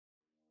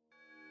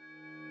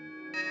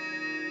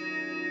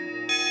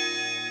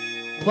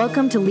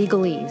Welcome to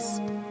Legalese.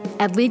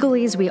 At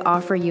Legalese, we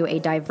offer you a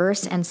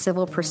diverse and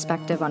civil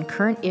perspective on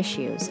current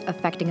issues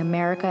affecting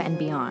America and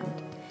beyond,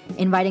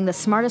 inviting the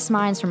smartest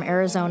minds from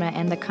Arizona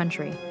and the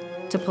country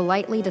to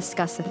politely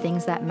discuss the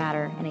things that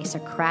matter in a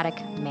Socratic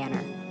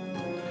manner.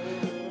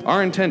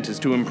 Our intent is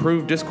to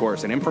improve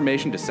discourse and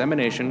information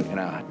dissemination in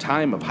a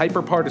time of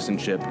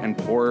hyper-partisanship and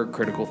poor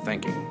critical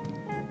thinking.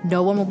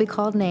 No one will be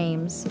called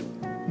names.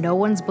 No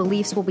one's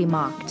beliefs will be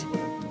mocked.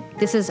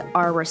 This is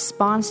our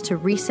response to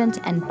recent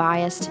and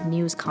biased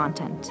news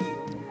content.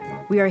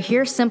 We are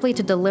here simply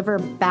to deliver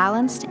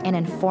balanced and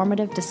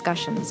informative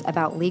discussions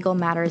about legal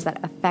matters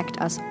that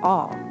affect us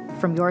all,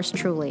 from yours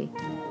truly,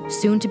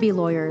 soon-to-be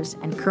lawyers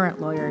and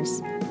current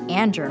lawyers,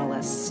 and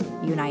journalists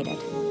united.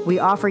 We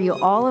offer you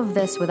all of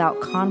this without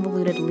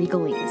convoluted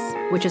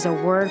legalese, which is a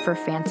word for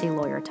fancy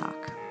lawyer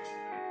talk.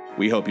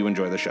 We hope you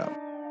enjoy the show.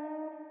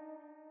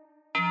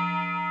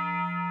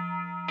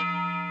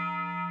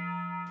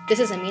 This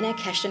is Amina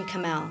Keshtan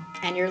Kamel,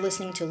 and you're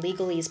listening to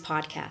Legalese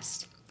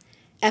Podcast.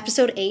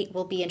 Episode 8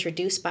 will be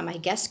introduced by my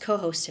guest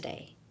co-host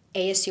today,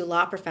 ASU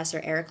Law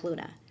Professor Eric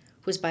Luna,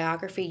 whose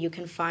biography you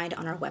can find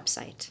on our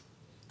website.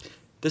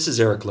 This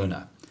is Eric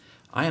Luna.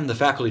 I am the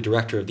faculty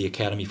director of the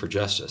Academy for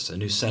Justice, a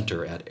new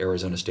center at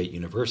Arizona State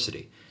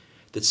University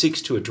that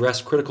seeks to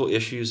address critical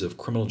issues of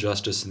criminal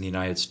justice in the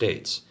United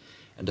States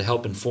and to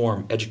help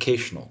inform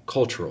educational,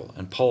 cultural,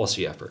 and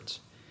policy efforts.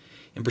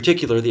 In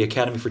particular, the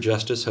Academy for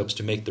Justice hopes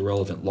to make the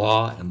relevant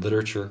law and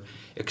literature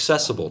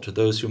accessible to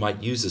those who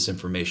might use this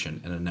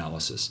information and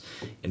analysis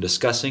in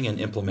discussing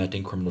and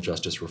implementing criminal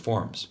justice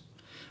reforms.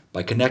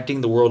 By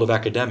connecting the world of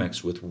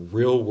academics with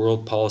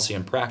real-world policy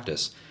and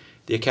practice,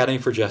 the Academy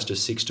for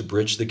Justice seeks to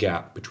bridge the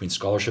gap between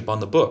scholarship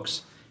on the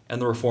books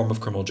and the reform of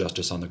criminal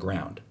justice on the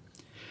ground.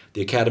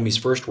 The Academy's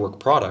first work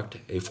product,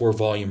 a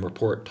 4-volume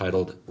report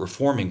titled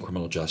Reforming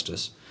Criminal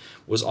Justice,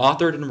 was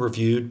authored and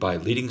reviewed by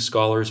leading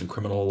scholars in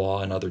criminal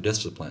law and other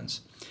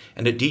disciplines,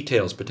 and it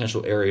details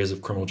potential areas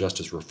of criminal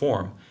justice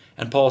reform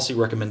and policy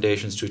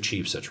recommendations to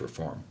achieve such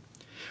reform.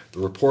 The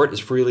report is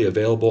freely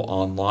available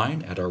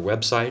online at our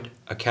website,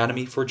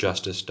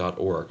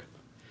 academyforjustice.org.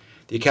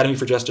 The Academy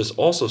for Justice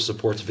also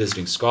supports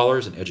visiting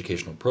scholars and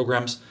educational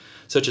programs,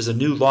 such as a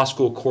new law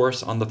school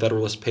course on the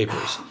Federalist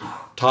Papers,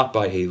 taught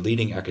by a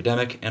leading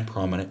academic and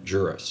prominent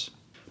jurist.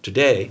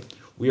 Today,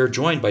 we are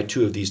joined by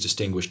two of these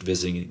distinguished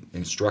visiting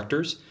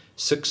instructors,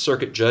 Sixth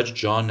Circuit Judge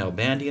John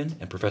Nalbandian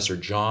and Professor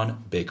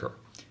John Baker.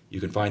 You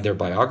can find their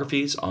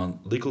biographies on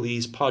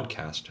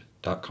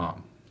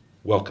legalesepodcast.com.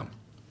 Welcome.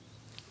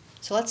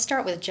 So let's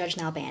start with Judge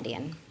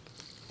Nalbandian.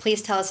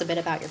 Please tell us a bit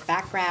about your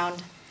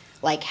background,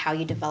 like how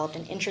you developed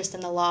an interest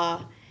in the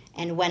law,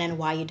 and when and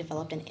why you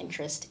developed an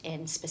interest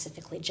in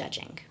specifically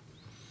judging.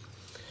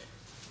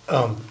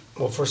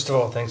 Well, first of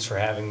all, thanks for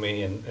having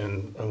me,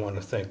 and I want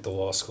to thank the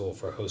law school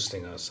for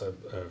hosting us.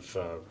 I've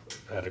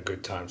had a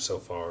good time so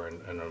far,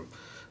 and I'm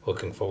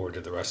looking forward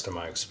to the rest of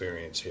my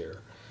experience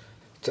here.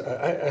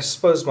 I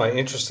suppose my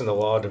interest in the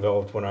law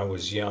developed when I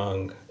was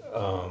young.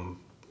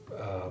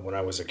 When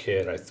I was a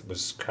kid, I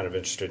was kind of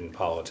interested in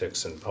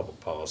politics and public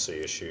policy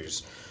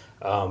issues.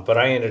 But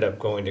I ended up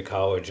going to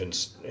college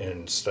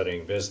and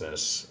studying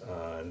business,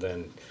 and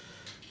then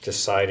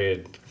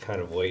decided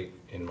kind of late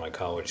in my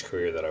college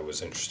career that I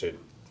was interested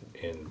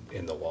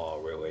in the law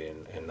really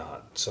and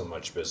not so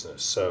much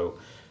business. So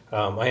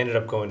I ended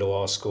up going to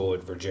law school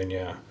at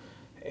Virginia,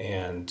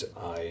 and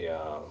I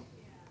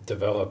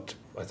developed,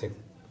 I think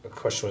the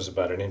question was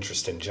about an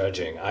interest in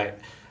judging. I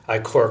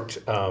clerked,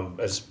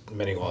 as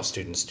many law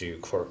students do,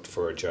 clerked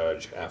for a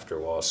judge after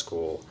law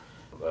school,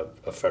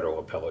 a federal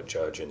appellate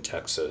judge in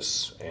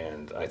Texas,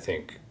 and I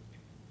think,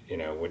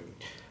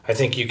 I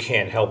think you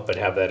can't help but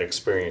have that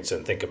experience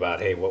and think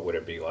about, hey, what would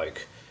it be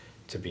like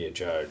to be a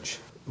judge?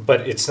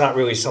 But it's not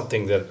really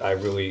something that I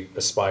really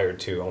aspired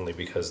to, only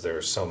because there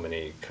are so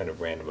many kind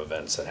of random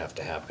events that have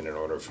to happen in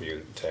order for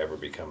you to ever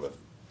become a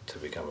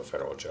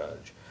federal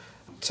judge.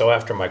 So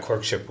after my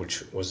clerkship,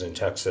 which was in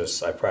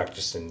Texas, I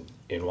practiced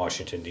in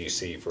Washington,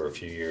 D.C. for a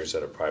few years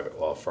at a private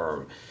law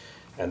firm,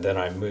 and then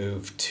I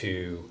moved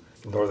to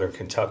Northern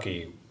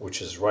Kentucky,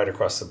 which is right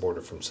across the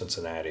border from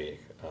Cincinnati,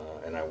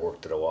 and I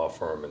worked at a law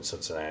firm in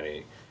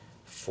Cincinnati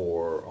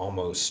for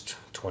almost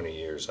 20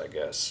 years, I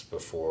guess,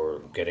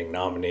 before getting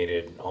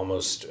nominated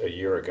almost a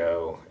year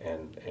ago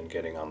and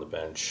getting on the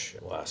bench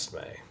last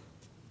May.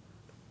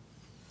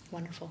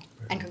 Wonderful.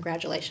 And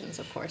congratulations,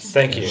 of course.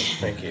 Thank you.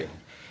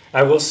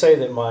 I will say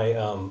that my,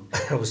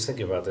 I was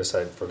thinking about this,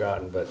 I'd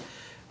forgotten, but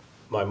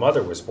my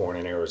mother was born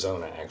in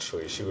Arizona,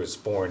 actually. She was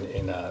born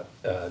in a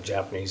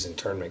Japanese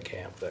internment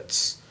camp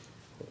that's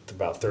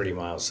about 30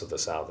 miles to the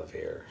south of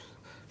here.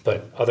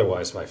 But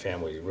otherwise, my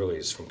family really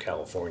is from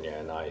California,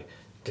 and I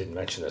didn't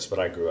mention this, but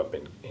I grew up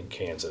in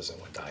Kansas and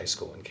went to high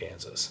school in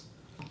Kansas.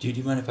 Do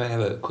you mind if I have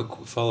a quick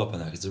follow-up on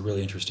that? It's a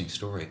really interesting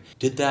story.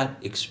 Did that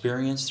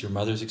experience, your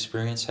mother's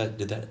experience,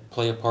 did that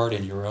play a part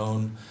in your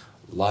own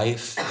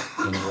life,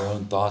 in your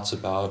own thoughts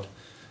about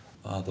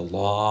the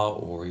law,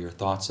 or your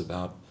thoughts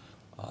about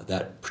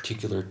that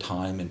particular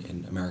time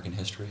in American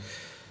history?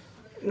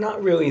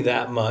 Not really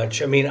that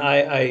much. I mean,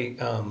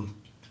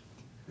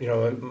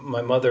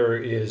 my mother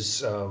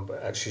is,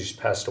 actually she's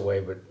passed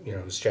away, but,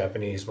 is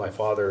Japanese. My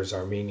father is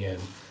Armenian,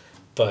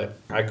 but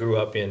I grew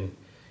up in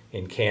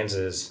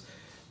Kansas,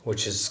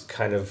 which is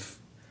kind of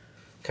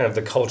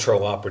the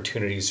cultural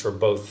opportunities for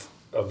both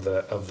of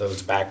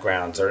those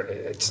backgrounds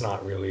it's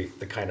not really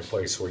the kind of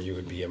place where you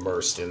would be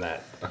immersed in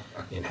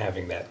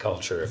having that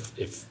culture,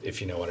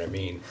 if you know what I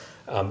mean,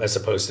 as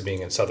opposed to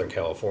being in Southern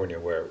California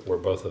where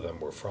both of them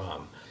were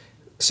from.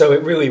 So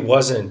it really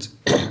wasn't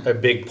a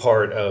big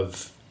part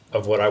of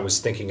what I was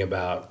thinking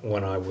about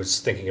when I was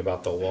thinking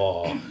about the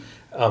law.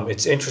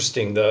 It's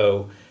interesting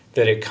though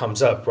that it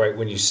comes up right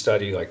when you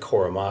study like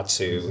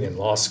Korematsu in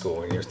law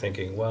school, and you're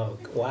thinking, well,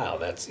 wow,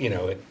 that's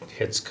it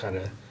hits kind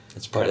of.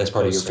 That's part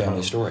of your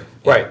family story.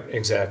 Right,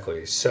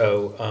 exactly.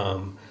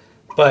 So,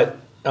 but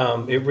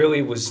it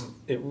really was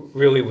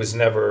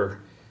never.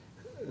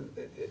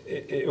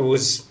 It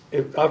was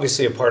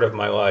obviously a part of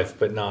my life,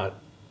 but not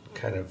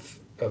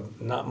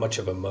not much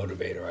of a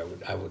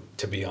motivator. I would,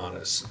 to be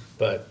honest.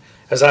 But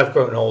as I've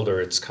grown older,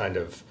 it's kind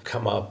of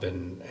come up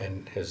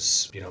and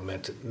has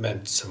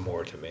meant some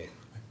more to me.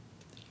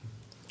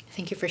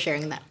 Thank you for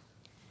sharing that.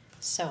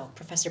 So,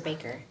 Professor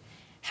Baker,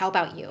 how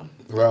about you?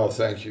 Well,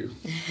 thank you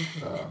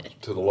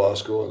to the law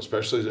school, and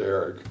especially to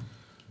Eric,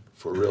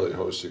 for really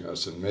hosting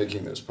us and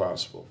making this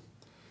possible.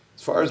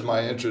 As far as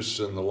my interest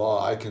in the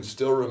law, I can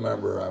still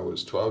remember I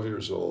was 12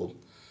 years old,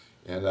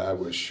 and I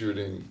was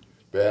shooting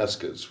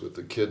baskets with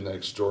the kid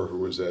next door who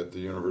was at the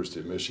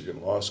University of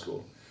Michigan Law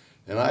School.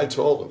 And I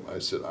told him, I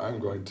said, I'm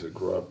going to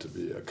grow up to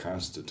be a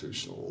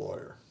constitutional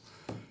lawyer.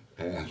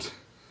 And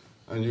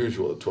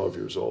unusual at 12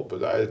 years old,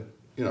 but I had,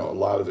 a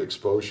lot of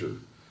exposure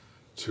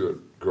to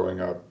it growing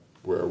up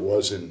where it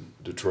was in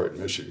Detroit,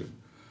 Michigan.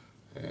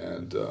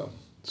 And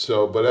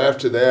but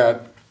after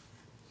that,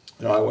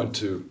 I went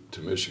to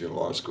Michigan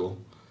Law School,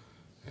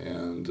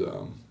 and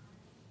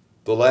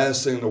the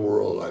last thing in the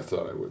world I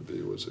thought I would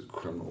be was a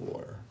criminal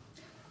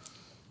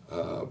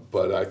lawyer.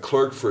 But I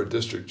clerked for a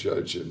district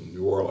judge in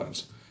New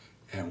Orleans,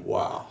 and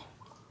wow,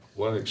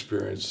 what an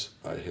experience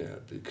I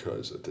had,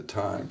 because at the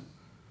time,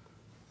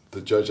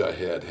 the judge I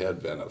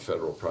had been a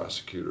federal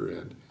prosecutor,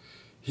 and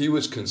he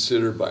was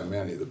considered by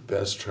many the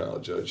best trial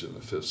judge in the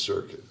Fifth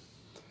Circuit.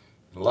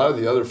 And a lot of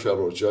the other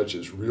federal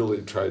judges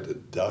really tried to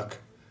duck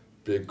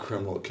big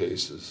criminal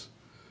cases,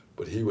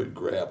 but he would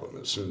grab them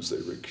as soon as they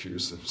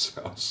recused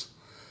themselves.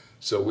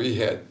 So we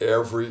had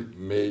every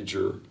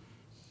major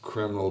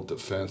criminal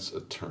defense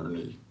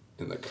attorney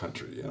in the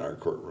country in our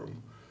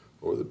courtroom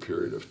over the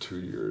period of 2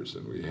 years,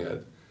 and we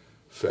had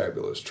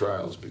fabulous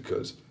trials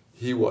because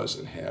he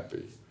wasn't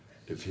happy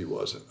if he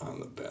wasn't on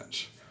the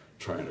bench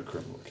trying a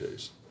criminal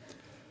case.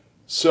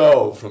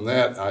 So from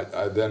that,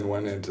 I then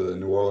went into the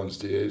New Orleans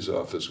DA's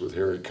office with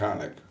Harry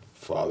Connick,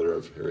 father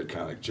of Harry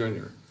Connick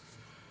Jr.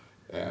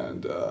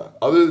 And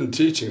other than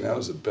teaching, that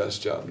was the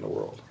best job in the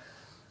world.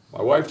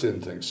 My wife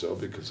didn't think so,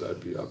 because I'd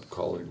be up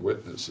calling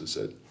witnesses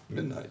at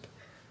midnight,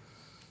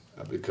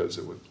 because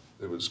it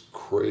was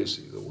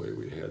crazy the way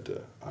we had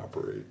to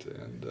operate.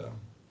 And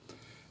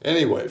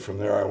anyway, from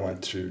there I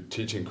went to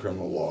teaching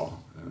criminal law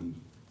and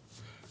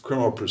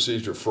criminal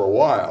procedure for a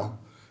while,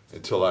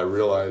 until I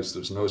realized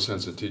there's no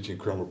sense in teaching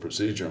criminal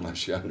procedure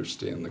unless you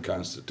understand the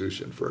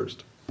Constitution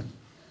first.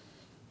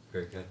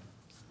 Very good.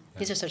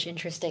 These are such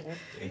interesting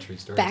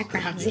stories.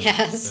 Backgrounds, Yeah.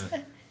 yes.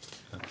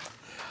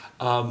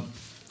 Yeah.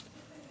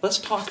 Let's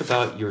talk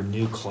about your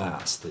new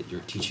class that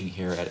you're teaching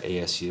here at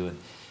ASU. And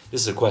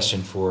this is a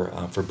question for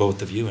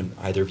both of you, and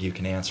either of you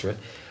can answer it.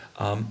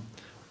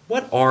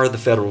 What are the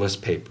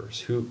Federalist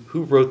Papers? Who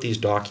wrote these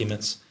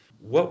documents?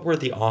 What were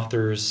the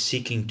authors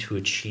seeking to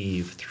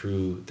achieve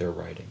through their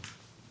writing?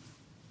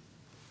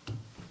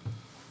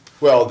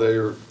 Well, they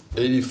were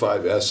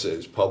 85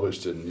 essays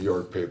published in New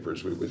York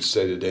papers. We would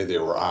say today they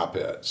were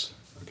op-eds.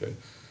 Okay,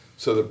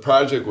 so the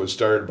project was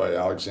started by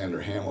Alexander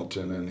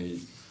Hamilton, and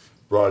he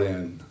brought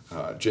in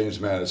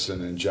James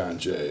Madison and John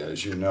Jay.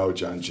 As you know,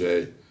 John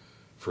Jay,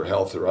 for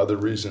health or other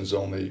reasons,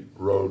 only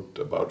wrote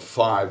about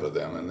 5 of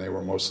them, and they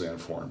were mostly on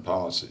foreign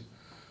policy.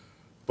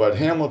 But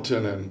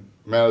Hamilton and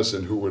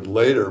Madison, who would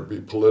later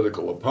be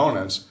political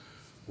opponents,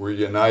 were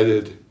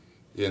united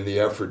in the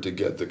effort to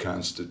get the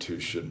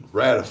Constitution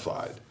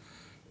ratified.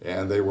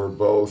 And they were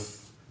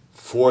both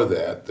for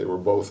that. They were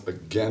both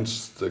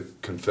against the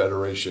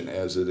Confederation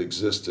as it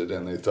existed,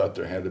 and they thought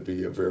there had to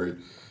be a very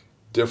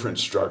different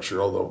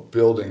structure, although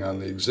building on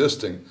the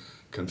existing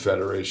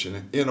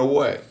Confederation in a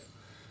way.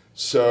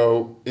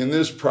 So in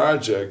this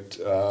project,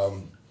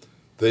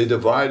 they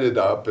divided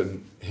up,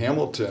 and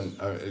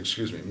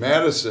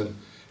Madison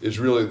is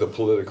really the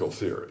political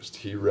theorist.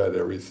 He read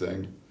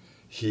everything.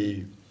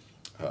 He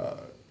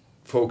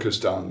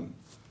focused on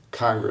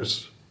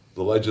Congress,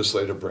 the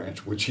legislative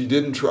branch, which he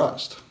didn't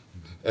trust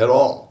at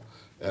all.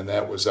 And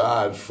that was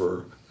odd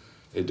for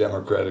a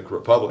democratic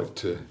republic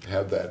to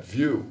have that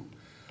view.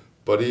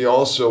 But he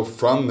also,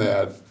 from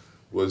that,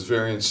 was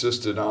very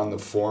insistent on the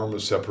form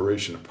of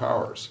separation of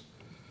powers.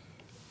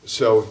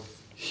 So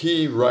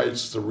he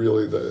writes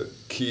the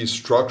key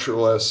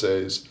structural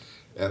essays,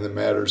 and the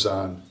matters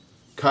on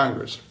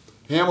Congress.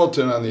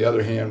 Hamilton, on the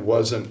other hand,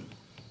 wasn't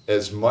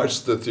as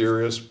much the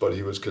theorist, but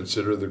he was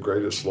considered the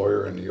greatest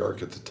lawyer in New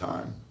York at the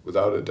time,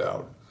 without a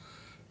doubt.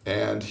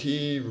 And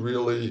he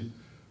really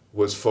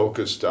was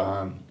focused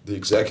on the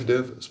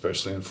executive,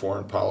 especially in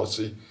foreign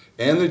policy,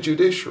 and the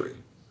judiciary.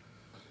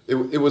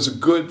 It was a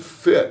good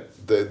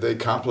fit. They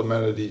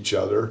complemented each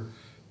other,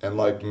 and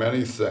like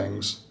many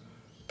things,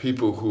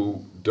 people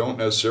who don't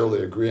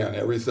necessarily agree on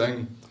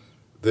everything,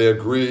 they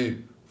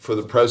agree for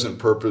the present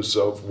purpose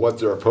of what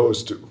they're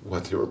opposed to.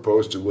 What they were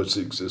opposed to was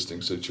the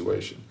existing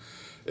situation.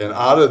 And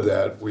out of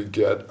that, we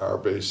get our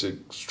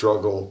basic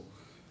struggle,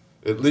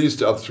 at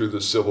least up through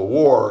the Civil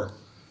War,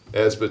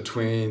 as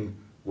between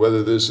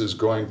whether this is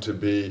going to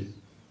be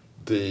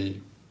the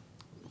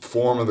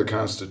form of the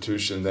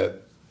Constitution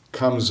that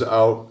comes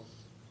out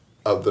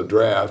of the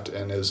draft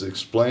and is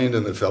explained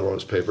in the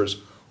Federalist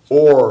Papers,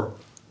 or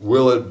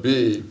will it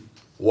be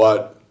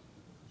what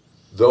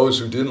those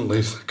who didn't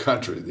leave the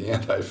country, the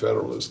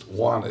anti-federalists,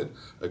 wanted,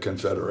 a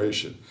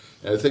confederation.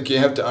 And I think you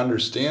have to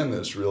understand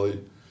this really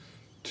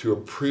to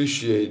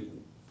appreciate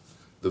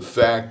the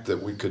fact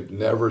that we could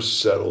never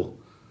settle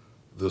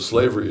the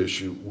slavery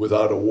issue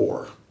without a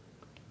war,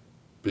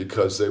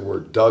 because they were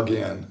dug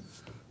in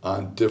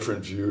on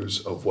different views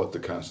of what the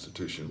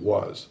Constitution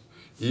was.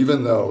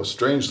 Even though,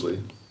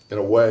 strangely, in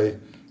a way,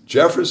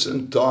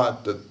 Jefferson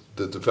thought that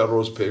the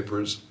Federalist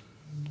Papers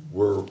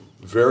were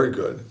very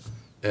good,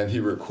 and he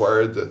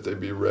required that they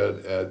be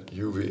read at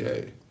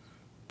UVA.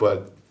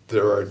 But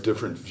there are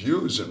different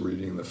views in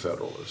reading the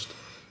Federalist.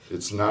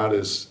 It's not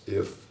as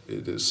if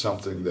it is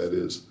something that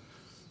is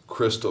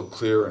crystal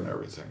clear and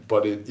everything,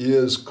 but it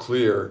is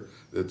clear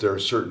that there are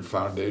certain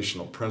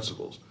foundational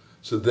principles.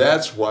 So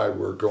that's why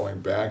we're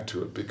going back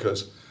to it,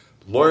 because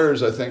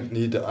lawyers, I think,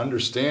 need to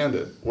understand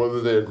it.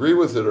 Whether they agree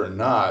with it or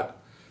not,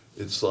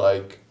 it's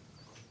like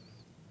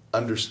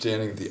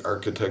understanding the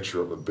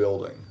architecture of a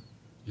building.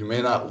 You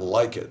may not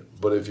like it,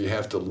 but if you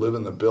have to live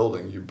in the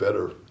building, you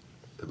better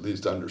at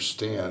least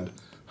understand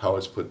how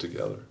it's put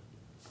together.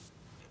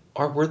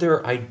 Were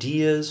there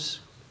ideas,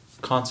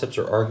 concepts,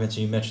 or arguments,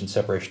 and you mentioned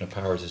separation of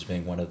powers as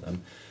being one of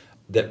them,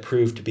 that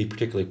proved to be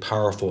particularly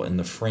powerful in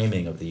the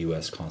framing of the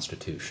U.S.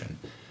 Constitution?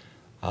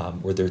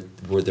 Were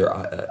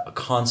there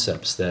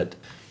concepts that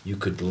you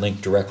could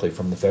link directly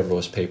from the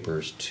Federalist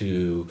Papers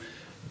to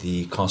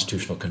the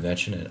Constitutional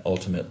Convention and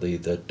ultimately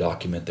the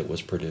document that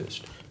was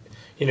produced?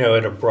 In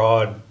a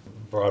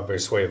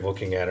broad-based way of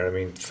looking at it, I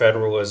mean,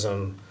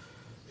 federalism,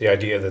 the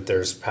idea that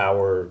there's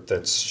power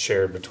that's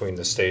shared between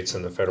the states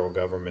and the federal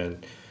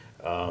government,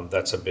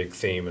 that's a big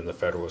theme in the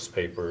Federalist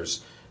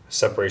Papers.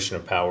 Separation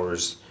of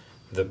powers,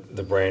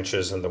 the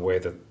branches and the way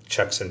that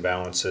checks and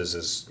balances,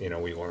 as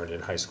we learned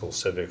in high school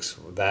civics,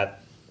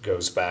 that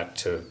goes back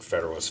to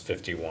Federalist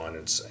 51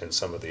 and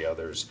some of the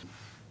others.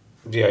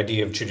 The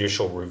idea of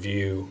judicial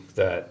review,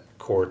 that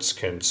courts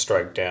can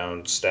strike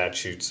down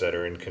statutes that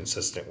are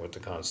inconsistent with the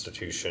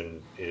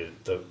Constitution.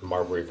 The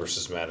Marbury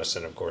versus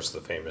Madison, of course,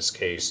 the famous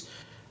case.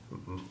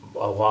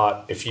 A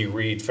lot, if you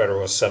read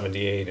Federalist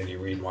 78 and you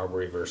read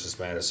Marbury versus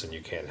Madison,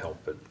 you can't help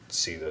but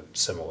see the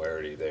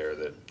similarity there,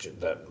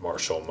 that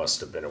Marshall must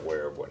have been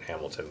aware of what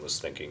Hamilton was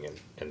thinking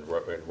and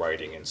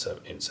writing in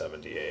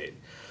 78.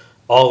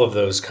 All of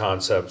those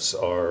concepts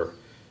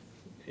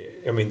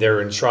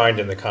they're enshrined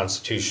in the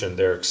Constitution,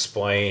 they're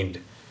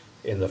explained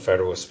in the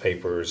Federalist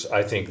Papers.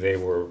 I think they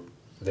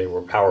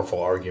were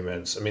powerful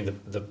arguments. I mean,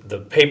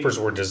 the papers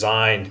were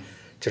designed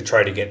to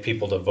try to get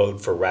people to vote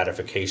for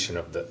ratification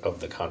of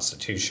the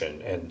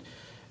Constitution, and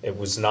it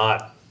was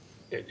not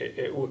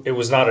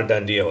a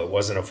done deal. It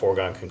wasn't a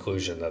foregone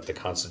conclusion that the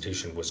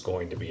Constitution was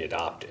going to be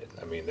adopted.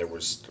 I mean, there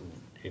was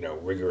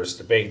rigorous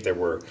debate. There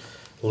were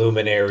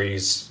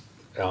luminaries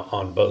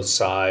on both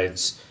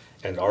sides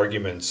and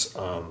arguments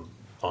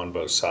on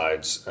both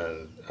sides,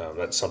 and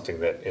that's something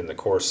that in the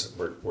course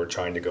we're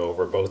trying to go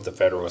over, both the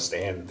Federalist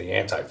and the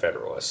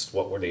Anti-Federalist.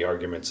 What were the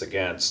arguments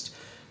against?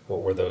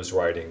 What were those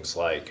writings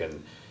like,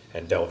 and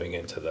delving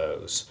into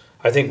those.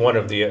 I think one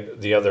of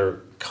the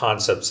other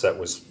concepts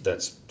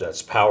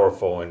that's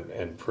powerful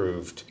and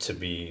proved to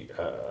be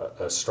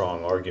a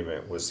strong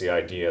argument was the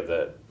idea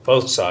that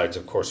both sides,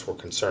 of course, were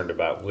concerned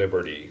about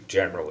liberty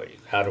generally,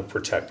 how to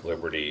protect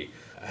liberty,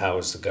 how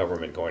is the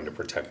government going to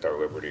protect our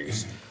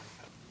liberties.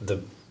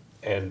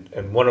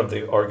 And one of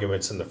the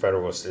arguments in the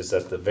Federalist is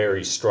that the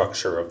very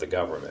structure of the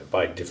government,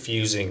 by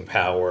diffusing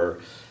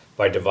power,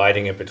 by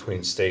dividing it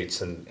between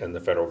states and the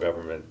federal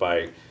government,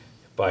 by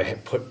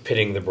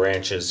pitting the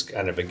branches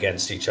kind of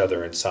against each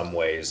other in some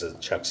ways, the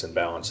checks and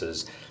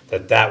balances,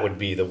 that would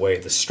be the way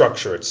the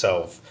structure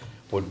itself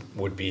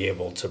would be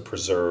able to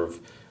preserve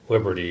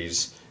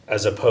liberties,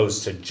 as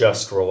opposed to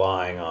just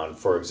relying on,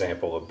 for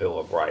example, a Bill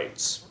of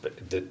Rights.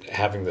 But that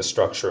having the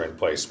structure in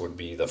place would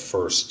be the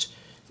first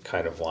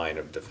kind of line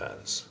of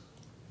defense.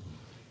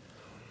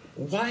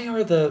 Why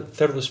are the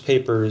Federalist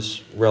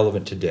Papers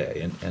relevant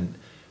today? And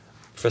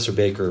Professor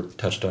Baker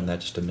touched on that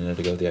just a minute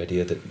ago, the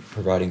idea that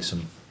providing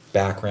some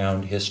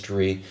background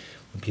history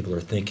when people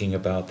are thinking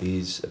about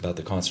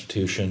the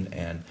Constitution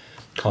and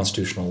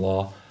constitutional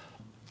law.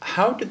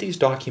 How do these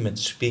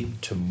documents speak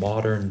to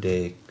modern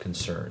day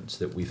concerns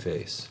that we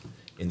face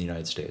in the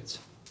United States?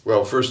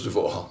 Well, first of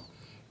all,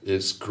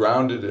 it's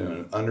grounded in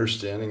an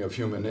understanding of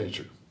human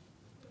nature.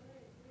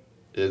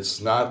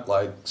 It's not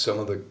like some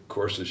of the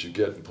courses you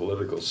get in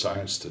political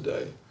science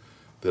today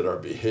that are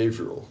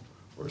behavioral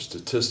or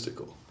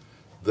statistical.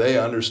 They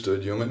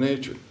understood human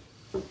nature.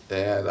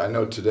 And I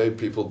know today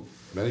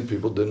many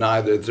people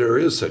deny that there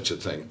is such a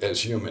thing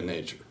as human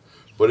nature.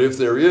 But if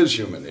there is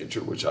human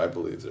nature, which I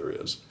believe there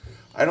is,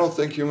 I don't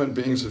think human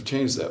beings have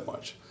changed that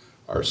much.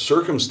 Our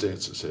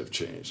circumstances have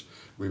changed.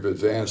 We've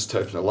advanced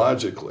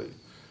technologically.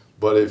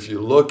 But if you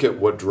look at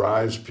what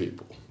drives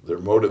people, their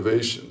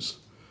motivations,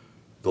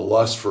 the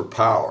lust for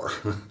power,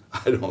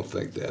 I don't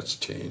think that's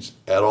changed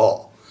at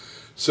all.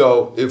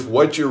 So if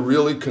what you're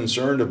really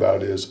concerned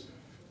about is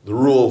the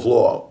rule of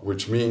law,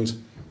 which means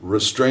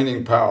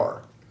restraining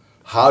power,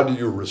 how do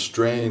you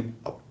restrain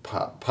a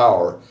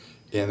power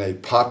in a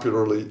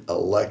popularly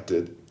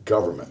elected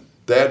government?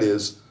 That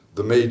is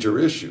the major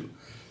issue.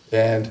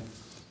 And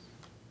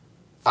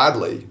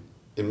oddly,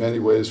 in many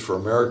ways for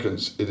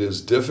Americans, it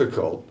is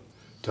difficult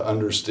to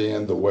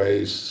understand the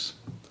ways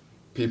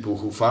people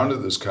who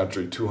founded this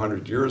country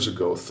 200 years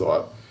ago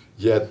thought,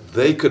 yet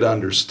they could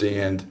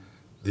understand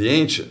the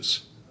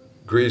ancients,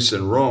 Greece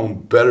and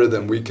Rome, better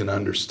than we can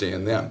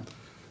understand them.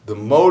 The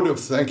mode of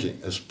thinking,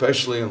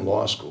 especially in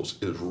law schools,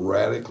 is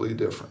radically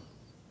different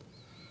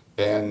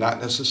and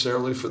not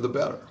necessarily for the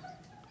better.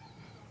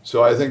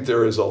 So I think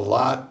there is a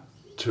lot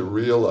to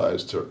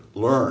realize, to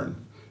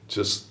learn,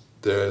 just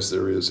as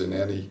there is in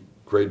any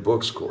great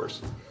books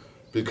course,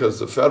 because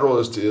the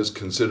Federalist is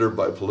considered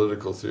by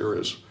political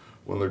theorists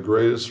one of the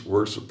greatest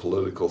works of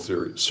political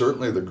theory,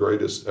 certainly the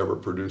greatest ever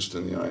produced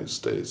in the United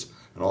States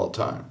in all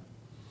time.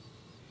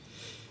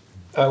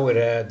 I would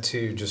add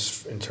too,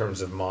 just in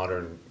terms of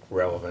modern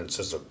relevance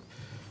as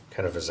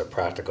a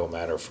practical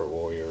matter for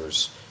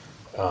lawyers,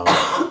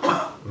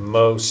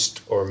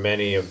 most or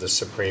many of the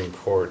Supreme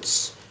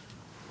Court's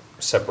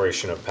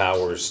separation of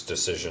powers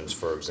decisions,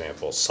 for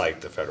example, cite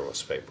the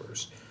Federalist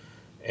Papers.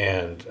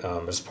 And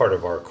as part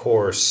of our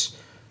course,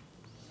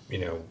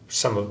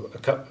 some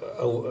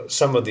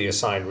of the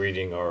assigned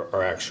reading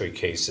are actually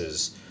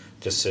cases,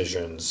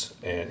 decisions,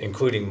 and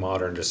including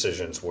modern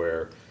decisions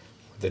where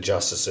the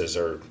justices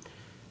are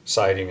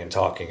citing and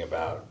talking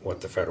about what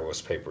the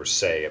Federalist Papers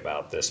say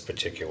about this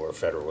particular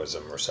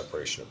federalism or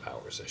separation of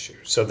powers issue.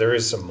 So there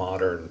is some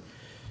modern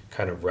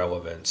kind of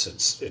relevance.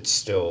 It's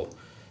still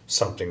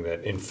something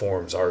that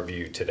informs our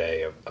view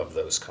today of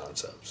those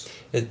concepts.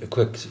 A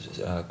quick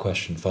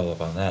question follow-up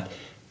on that.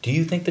 Do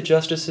you think the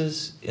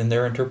justices, in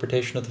their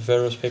interpretation of the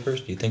Federalist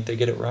Papers, do you think they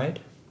get it right?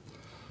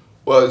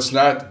 Well, it's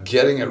not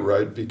getting it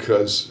right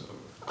because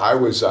I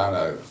was on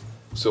a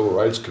Civil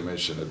Rights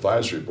Commission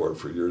advisory board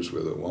for years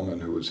with a woman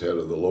who was head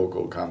of the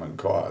local Common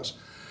Cause.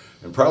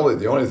 And probably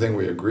the only thing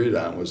we agreed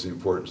on was the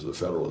importance of the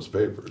Federalist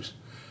Papers.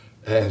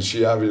 And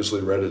she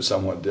obviously read it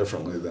somewhat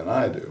differently than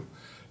I do.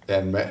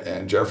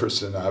 And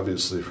Jefferson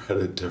obviously read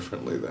it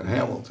differently than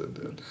Hamilton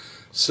did.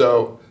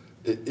 So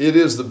it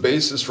is the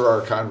basis for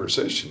our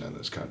conversation in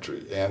this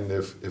country. And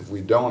if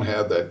we don't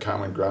have that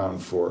common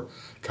ground for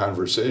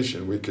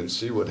conversation, we can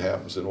see what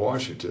happens in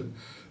Washington.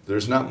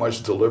 There's not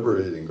much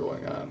deliberating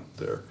going on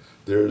there.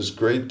 There's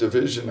great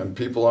division, and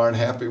people aren't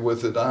happy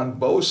with it on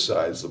both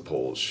sides, the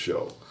polls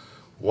show.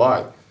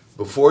 Why?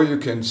 Before you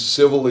can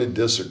civilly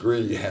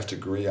disagree, you have to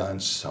agree on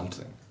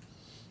something.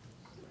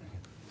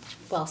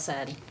 Well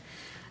said.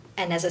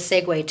 And as a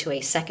segue to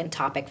a second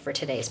topic for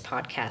today's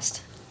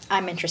podcast,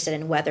 I'm interested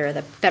in whether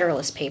the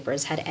Federalist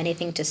Papers had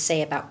anything to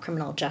say about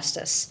criminal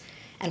justice,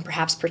 and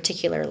perhaps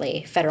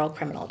particularly federal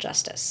criminal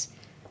justice.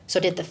 So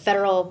did the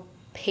Federal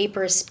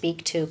Papers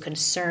speak to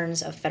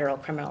concerns of federal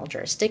criminal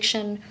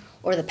jurisdiction,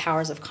 or the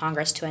powers of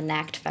Congress to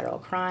enact federal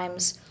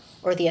crimes,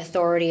 or the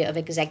authority of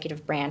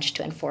executive branch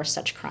to enforce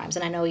such crimes?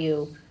 And I know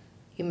you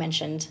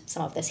mentioned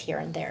some of this here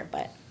and there,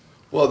 but...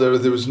 Well, there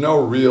was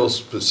no real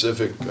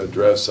specific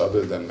address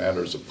other than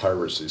matters of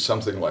piracy,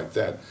 something like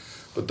that.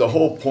 But the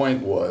whole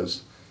point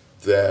was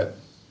that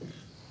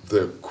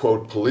the,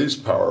 quote, police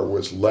power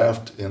was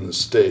left in the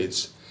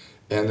states,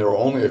 and there were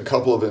only a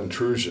couple of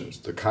intrusions,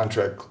 the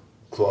contract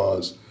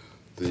clause,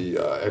 the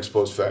ex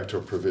post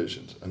facto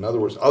provisions. In other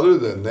words, other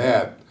than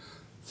that,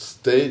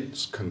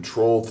 states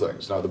control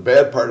things. Now, the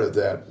bad part of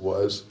that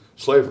was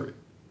slavery,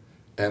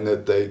 and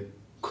that they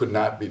could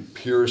not be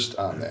pierced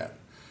on that.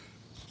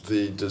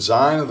 The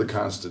design of the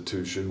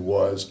Constitution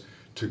was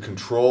to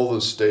control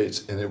the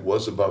states, and it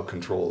was about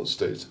control of the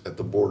states at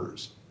the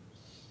borders.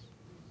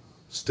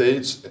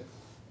 States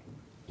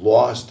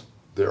lost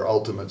their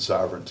ultimate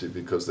sovereignty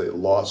because they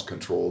lost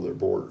control of their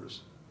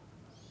borders.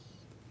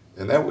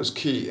 And that was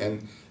key.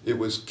 And it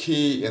was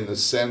key in the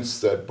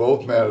sense that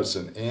both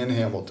Madison and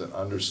Hamilton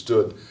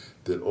understood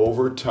that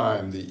over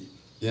time the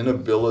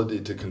inability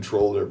to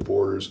control their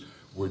borders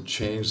would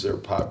change their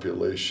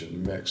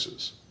population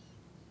mixes.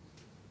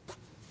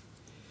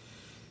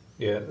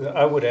 Yeah,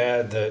 I would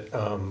add that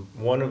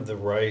one of the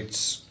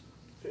rights,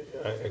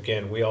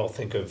 again, we all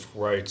think of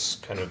rights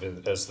kind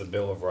of as the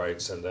Bill of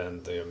Rights and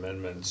then the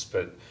amendments,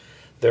 but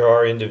there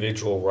are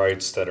individual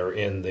rights that are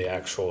in the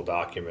actual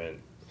document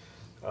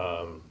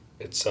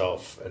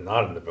itself and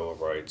not in the Bill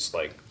of Rights,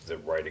 like the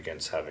right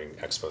against having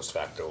ex post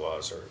facto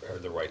laws or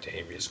the right to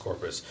habeas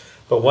corpus.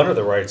 But one of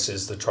the rights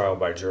is the trial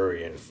by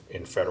jury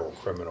in federal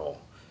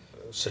criminal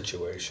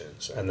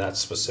situations, and that's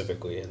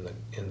specifically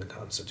in the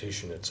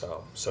Constitution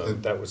itself. So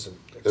that was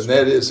and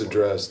that is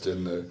addressed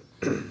in the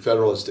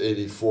Federalist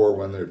 84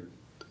 when they're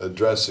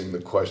addressing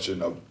the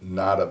question of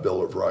not a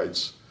Bill of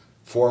Rights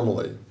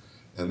formally,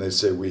 and they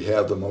say we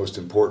have the most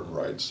important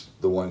rights,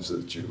 the ones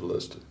that you've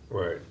listed.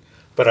 Right.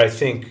 But I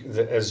think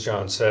that, as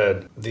John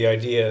said, the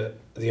idea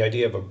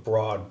of a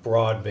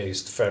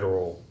broad-based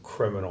federal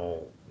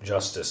criminal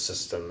justice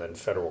system and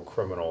federal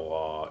criminal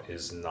law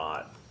is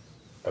not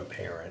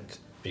apparent,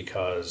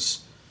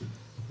 because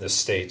the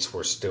states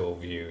were still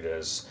viewed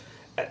as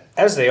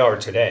they are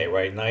today,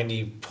 right?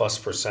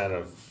 90+%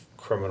 of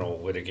criminal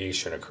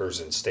litigation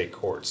occurs in state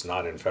courts,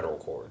 not in federal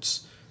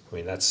courts. I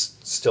mean, that's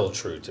still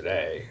true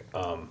today,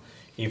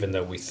 even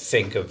though we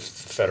think of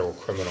federal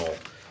criminal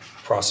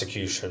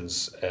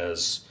prosecutions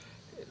as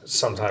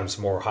sometimes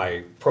more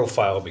high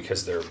profile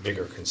because they're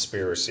bigger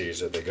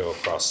conspiracies, or they go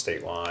across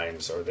state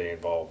lines, or they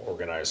involve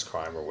organized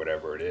crime or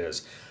whatever it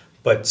is.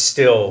 But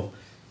still,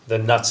 the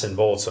nuts and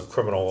bolts of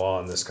criminal law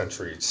in this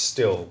country,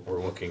 still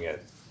we're looking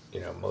at,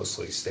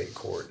 mostly state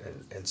court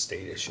and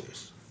state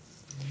issues.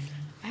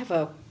 I have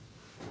a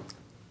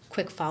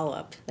quick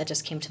follow-up that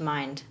just came to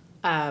mind.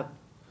 I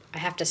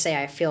have to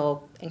say I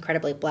feel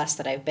incredibly blessed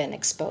that I've been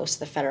exposed to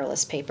the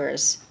Federalist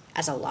Papers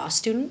as a law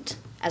student,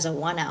 as a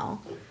 1L.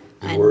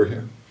 You were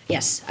here?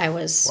 Yes, I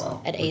was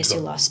Wow. an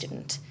ASU law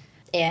student.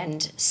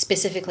 And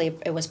specifically,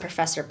 it was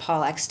Professor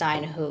Paul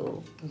Eckstein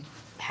who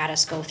had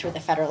us go through the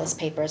Federalist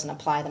Papers and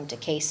apply them to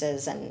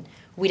cases, and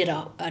we did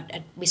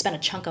we spent a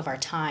chunk of our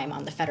time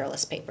on the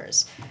Federalist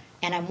Papers.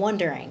 And I'm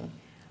wondering,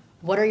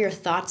 what are your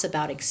thoughts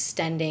about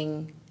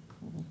extending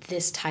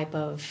this type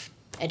of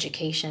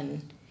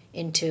education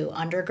into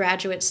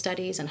undergraduate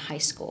studies and high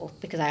school?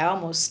 Because I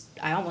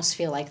almost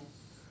feel like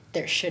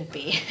there should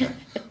be.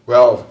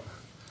 Well,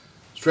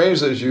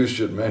 strange that you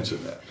should mention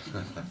that,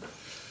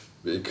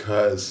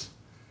 because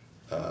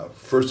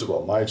first of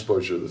all, my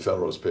exposure to the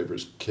Federalist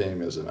Papers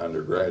came as an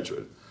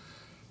undergraduate.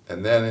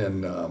 And then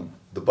in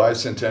the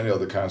bicentennial of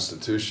the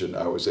Constitution,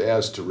 I was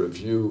asked to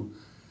review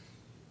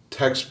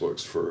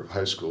textbooks for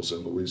high schools in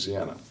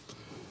Louisiana.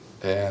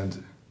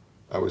 And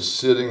I was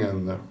sitting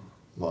in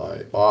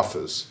my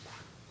office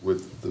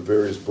with the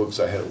various books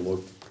I had to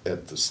look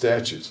at the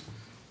statutes.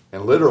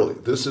 And literally,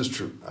 this is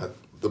true,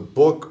 the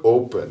book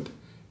opened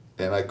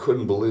and I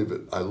couldn't believe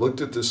it. I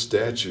looked at this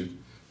statute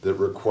that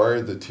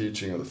required the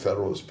teaching of the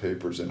Federalist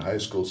Papers in high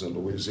schools in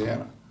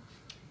Louisiana.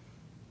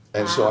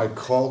 And so I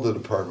called the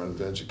Department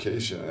of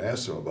Education and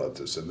asked them about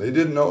this, and they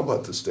didn't know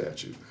about the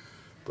statute.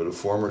 But a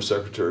former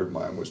secretary of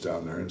mine was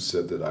down there and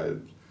said that I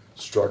had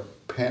struck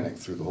panic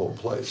through the whole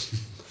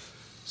place.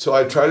 So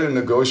I tried to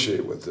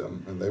negotiate with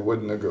them, and they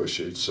wouldn't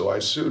negotiate, so I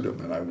sued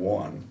them, and I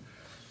won,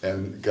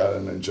 and got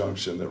an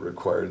injunction that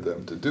required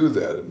them to do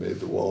that. It made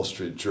the Wall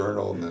Street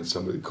Journal, and then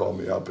somebody called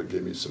me up and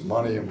gave me some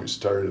money, and we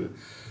started it.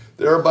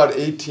 There are about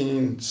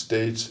 18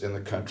 states in the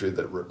country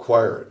that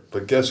require it,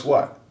 but guess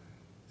what?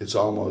 It's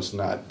almost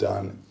not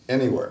done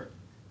anywhere.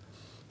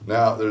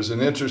 Now, there's an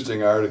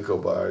interesting article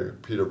by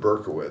Peter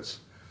Berkowitz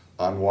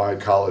on why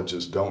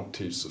colleges don't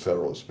teach the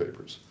Federalist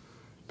Papers.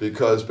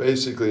 Because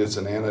basically it's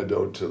an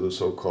antidote to the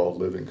so-called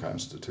living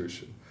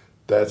Constitution.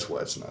 That's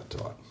why it's not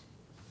taught.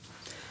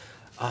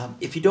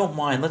 If you don't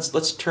mind,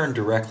 let's turn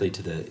directly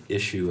to the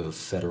issue of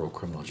federal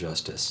criminal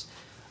justice,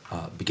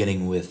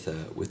 beginning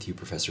with you,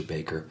 Professor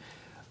Baker.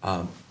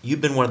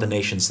 You've been one of the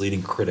nation's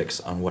leading critics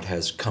on what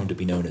has come to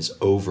be known as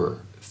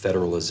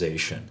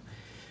over-federalization.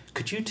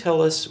 Could you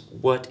tell us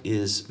what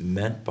is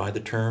meant by the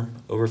term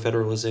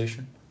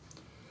over-federalization?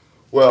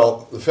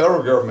 Well, the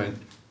federal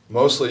government,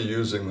 mostly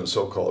using the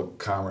so-called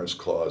Commerce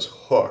Clause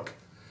hook,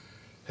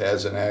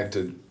 has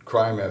enacted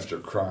crime after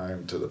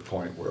crime to the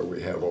point where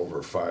we have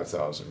over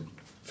 5,000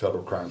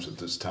 federal crimes at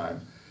this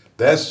time.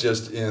 That's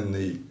just in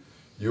the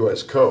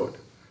U.S. Code.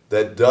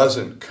 That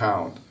doesn't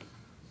count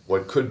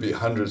what could be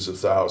hundreds of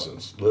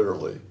thousands,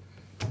 literally,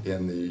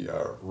 in the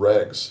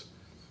regs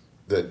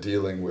that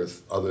dealing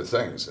with other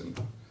things. And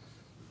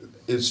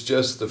it's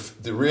just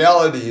the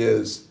reality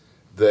is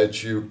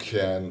that you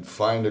can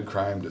find a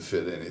crime to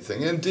fit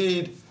anything.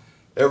 Indeed,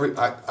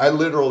 I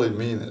literally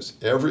mean this.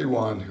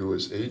 Everyone who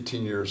is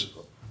 18 years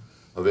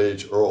of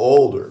age or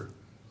older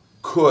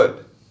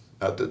could,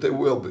 not that they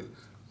will be,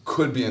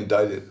 could be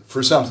indicted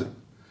for something.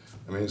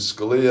 I mean,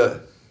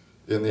 Scalia,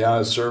 in the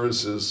Honest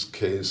Services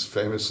case,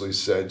 famously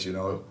said,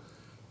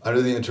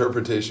 under the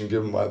interpretation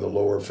given by the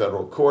lower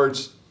federal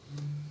courts,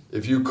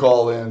 if you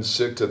call in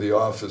sick to the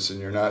office and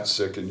you're not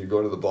sick and you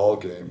go to the ball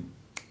game,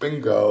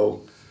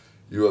 bingo,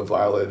 you have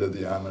violated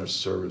the Honest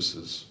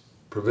Services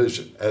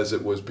provision as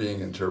it was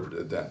being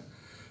interpreted then.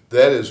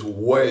 That is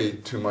way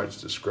too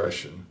much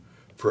discretion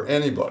for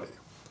anybody.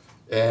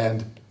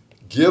 And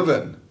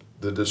given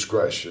the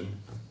discretion,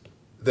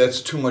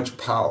 that's too much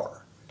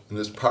power. And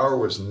this power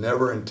was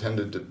never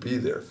intended to be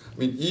there. I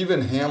mean,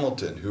 even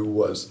Hamilton, who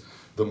was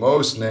the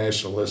most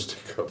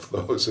nationalistic of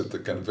those at the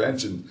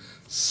convention,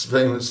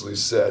 famously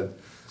said,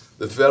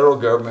 the federal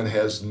government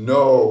has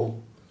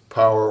no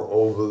power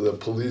over the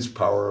police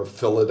power of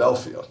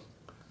Philadelphia.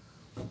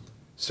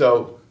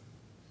 So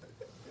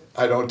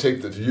I don't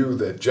take the view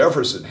that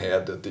Jefferson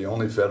had, that the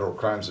only federal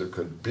crimes there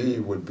could be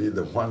would be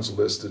the ones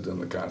listed in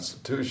the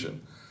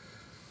Constitution.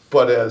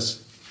 But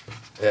as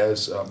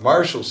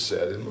Marshall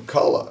said in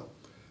McCulloch,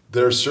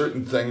 there are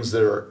certain things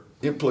that are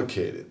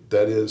implicated.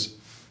 That is,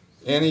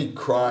 any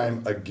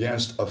crime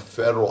against a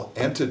federal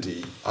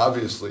entity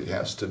obviously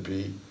has to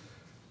be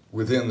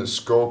within the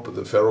scope of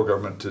the federal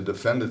government to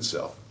defend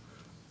itself.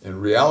 In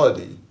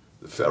reality,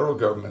 the federal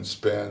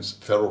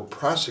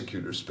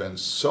prosecutors spend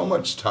so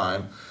much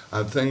time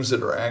on things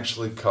that are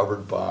actually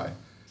covered by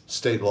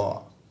state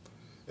law.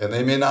 And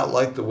they may not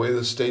like the way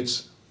the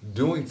state's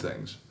doing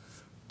things,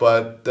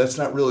 but that's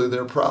not really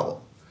their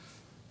problem.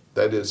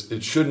 That is,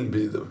 it shouldn't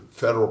be the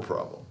federal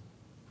problem.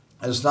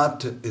 It's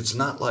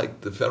not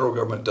like the federal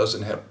government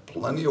doesn't have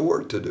plenty of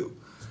work to do.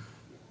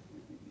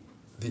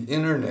 The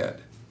internet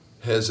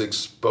has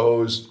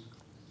exposed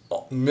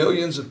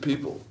millions of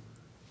people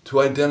to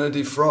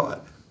identity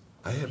fraud.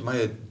 I had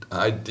my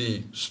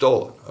ID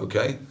stolen,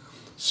 okay?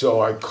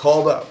 So I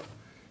called up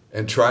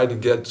and tried to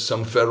get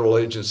some federal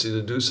agency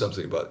to do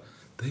something about it.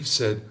 They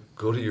said,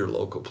 go to your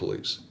local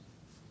police.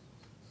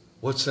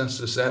 What sense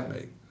does that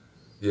make?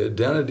 The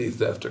identity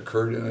theft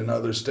occurred in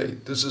another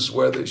state. This is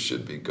where they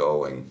should be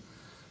going.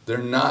 They're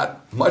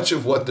not, much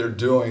of what they're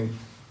doing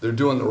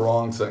the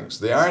wrong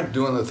things. They aren't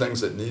doing the things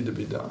that need to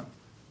be done.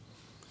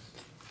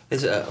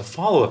 As a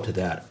follow-up to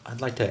that, I'd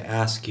like to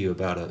ask you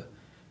about a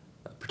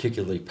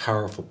particularly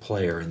powerful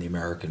player in the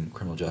American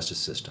criminal justice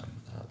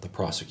system, the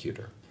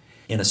prosecutor.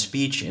 In a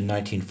speech in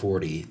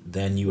 1940,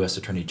 then U.S.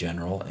 Attorney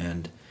General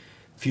and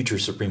future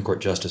Supreme Court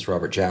Justice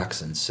Robert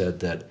Jackson said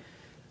that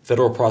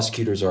federal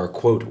prosecutors are,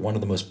 quote, one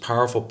of the most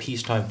powerful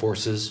peacetime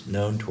forces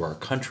known to our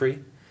country.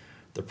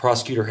 The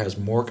prosecutor has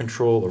more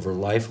control over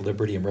life,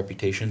 liberty, and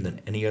reputation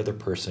than any other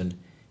person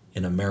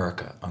in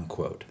America,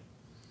 unquote.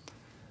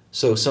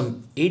 So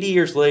some 80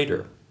 years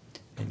later,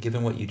 and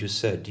given what you just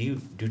said, do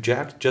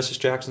Justice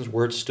Jackson's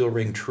words still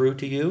ring true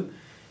to you?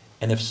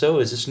 And if so,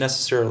 is this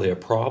necessarily a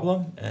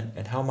problem?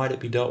 And how might it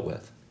be dealt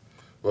with?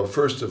 Well,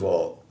 first of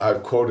all,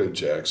 I've quoted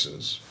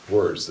Jackson's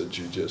words that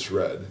you just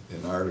read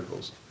in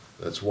articles.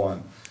 That's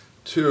one.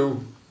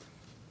 Two,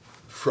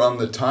 from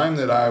the time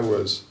that I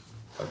was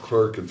a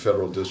clerk in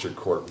federal district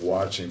court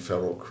watching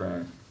federal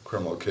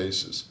criminal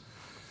cases,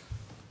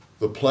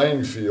 the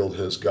playing field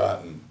has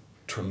gotten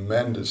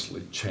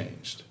tremendously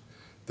changed.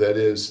 That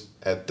is,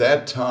 at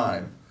that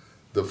time,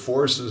 the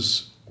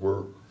forces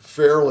were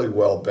fairly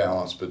well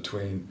balanced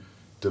between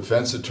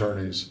defense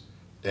attorneys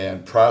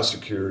and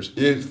prosecutors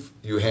if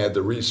you had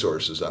the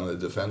resources on the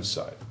defense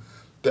side.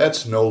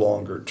 That's no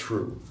longer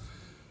true.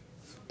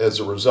 As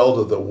a result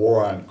of the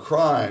war on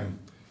crime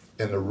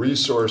and the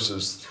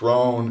resources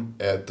thrown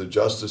at the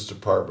Justice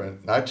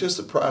Department, not just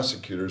the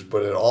prosecutors,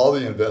 but at all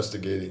the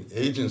investigating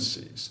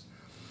agencies,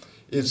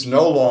 it's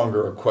no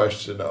longer a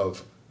question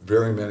of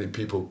very many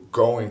people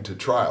going to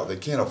trial. They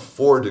can't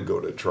afford to go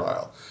to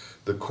trial.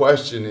 The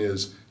question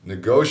is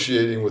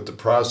negotiating with the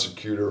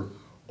prosecutor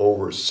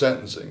over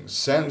sentencing.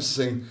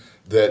 Sentencing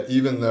that,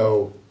 even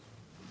though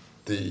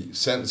the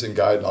sentencing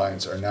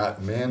guidelines are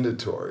not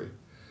mandatory,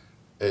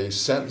 a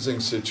sentencing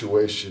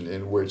situation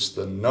in which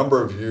the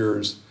number of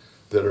years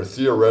that are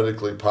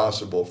theoretically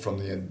possible from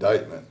the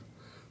indictment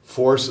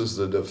forces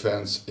the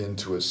defense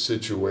into a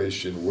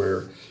situation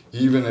where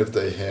even if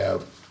they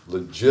have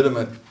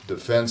legitimate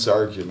defense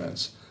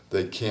arguments,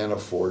 they can't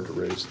afford to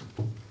raise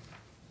them.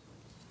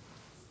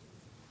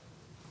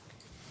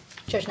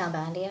 Judge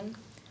Nalbandian,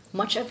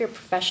 much of your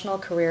professional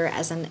career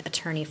as an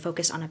attorney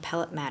focused on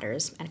appellate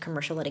matters and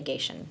commercial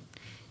litigation,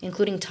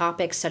 including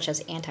topics such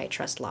as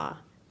antitrust law.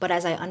 But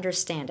as I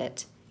understand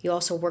it, you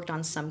also worked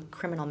on some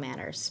criminal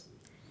matters.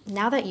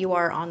 Now that you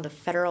are on the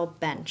federal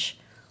bench,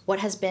 what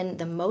has been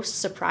the most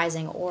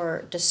surprising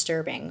or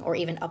disturbing or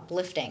even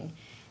uplifting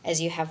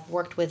as you have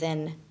worked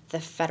within the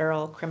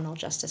federal criminal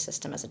justice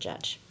system as a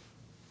judge?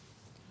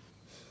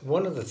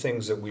 One of the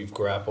things that we've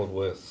grappled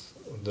with,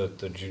 that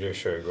the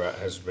judiciary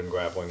has been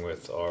grappling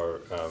with, are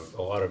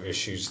a lot of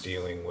issues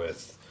dealing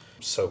with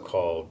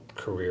so-called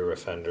career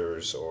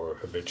offenders or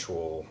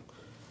habitual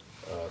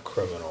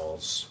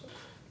criminals.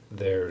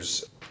 There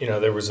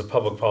was a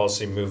public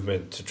policy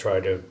movement to try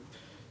to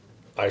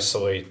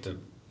isolate the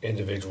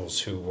individuals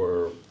who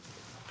were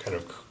kind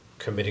of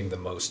committing the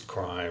most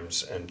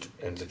crimes and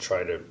to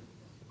try to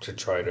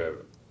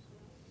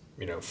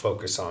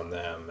focus on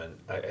them. And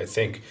I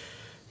think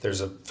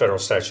there's a federal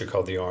statute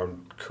called the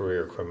Armed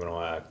Career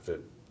Criminal Act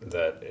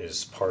that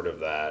is part of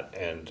that,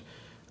 and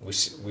we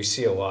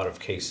see a lot of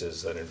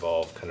cases that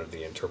involve kind of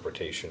the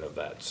interpretation of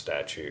that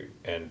statute,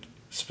 and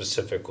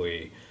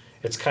specifically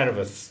it's kind of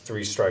a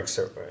 3 strikes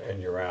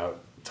and you're out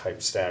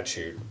type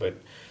statute, but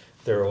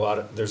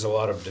there's a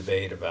lot of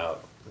debate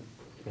about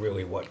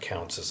really what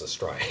counts as a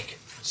strike.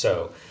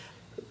 So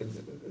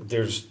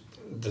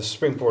the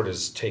Supreme Court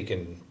has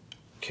taken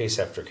case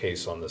after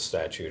case on the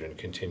statute and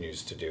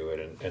continues to do it,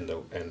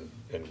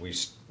 and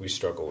we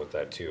struggle with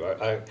that too.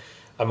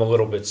 I'm a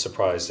little bit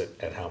surprised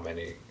at how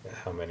many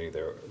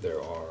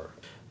there are.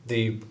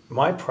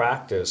 My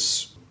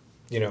practice,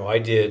 I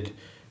did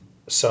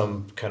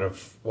some kind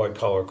of white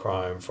collar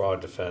crime,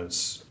 fraud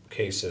defense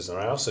cases, and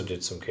I also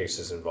did some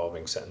cases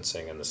involving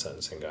sentencing and the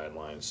sentencing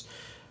guidelines.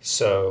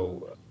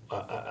 So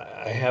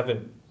I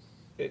haven't.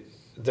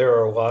 There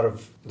are a lot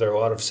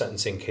of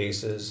sentencing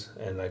cases,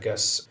 and I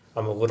guess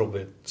I'm a little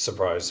bit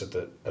surprised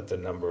at the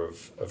number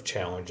of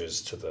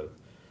challenges to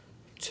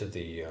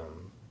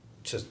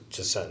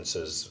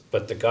sentences.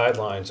 But the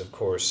guidelines, of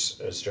course,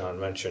 as John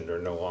mentioned, are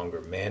no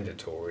longer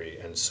mandatory,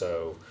 and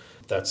so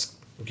that's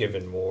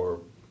given more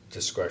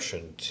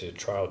discretion to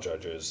trial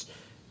judges,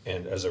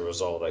 and as a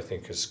result, I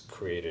think has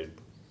created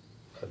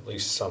at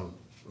least some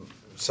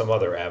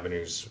other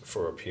avenues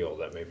for appeal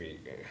that maybe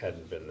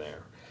hadn't been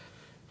there.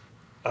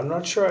 I'm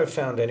not sure I've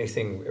found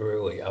anything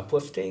really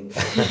uplifting.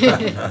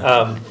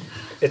 But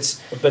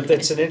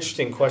that's an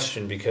interesting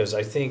question, because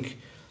I think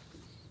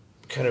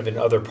kind of in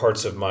other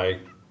parts of my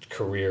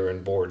career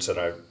and boards that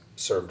I've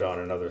served on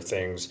and other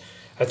things,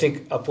 I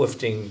think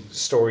uplifting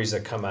stories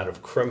that come out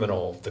of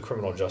the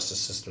criminal justice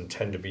system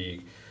tend to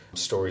be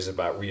stories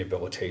about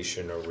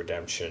rehabilitation or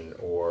redemption,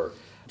 or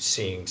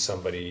seeing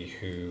somebody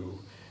who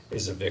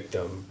is a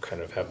victim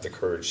kind of have the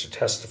courage to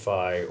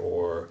testify,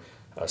 or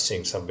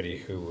seeing somebody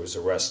who was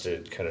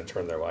arrested kind of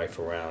turn their life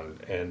around.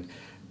 And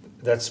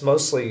that's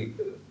mostly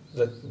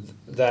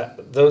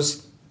that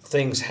those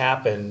things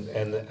happen,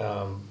 and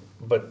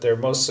but they're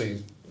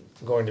mostly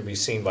going to be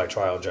seen by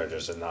trial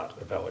judges and not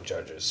appellate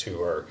judges,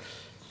 who are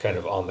kind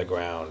of on the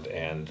ground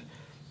and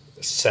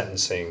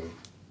sentencing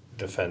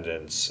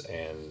defendants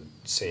and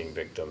seeing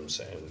victims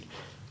and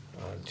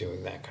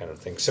doing that kind of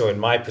thing. So in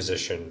my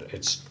position,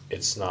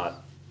 it's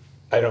not.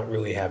 I don't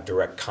really have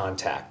direct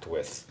contact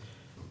with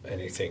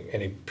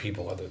any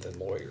people other than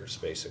lawyers,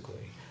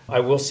 basically. I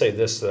will say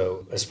this,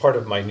 though, as part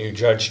of my new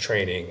judge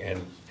training,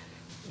 and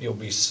you'll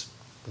be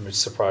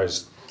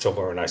surprised to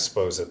learn, I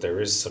suppose, that there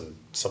is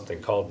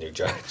something called new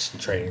judge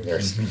training.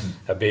 There's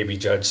a baby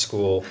judge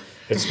school.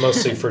 It's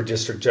mostly for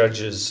district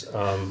judges,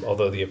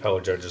 although the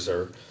appellate judges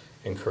are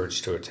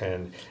encouraged to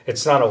attend.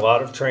 It's not a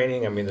lot of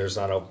training. I mean, there's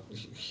not a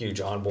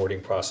huge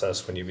onboarding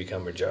process when you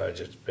become a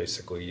judge. It's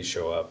basically you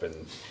show up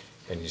and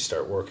you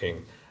start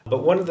working.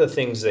 But one of the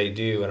things they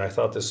do, and I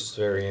thought this was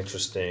very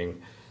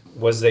interesting,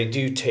 was they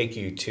do take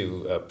you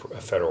to a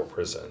federal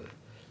prison.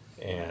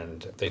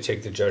 And they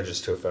take the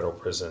judges to a federal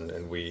prison,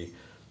 and we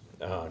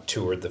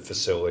toured the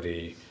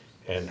facility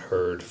and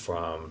heard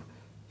from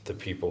the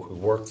people who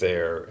work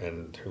there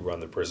and who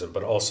run the prison,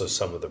 but also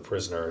some of the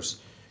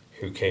prisoners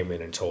who came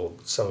in and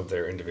told some of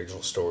their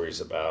individual stories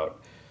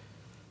about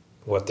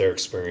what their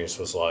experience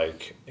was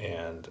like,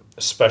 and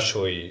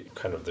especially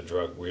kind of the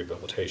drug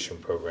rehabilitation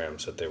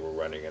programs that they were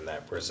running in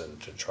that prison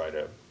to try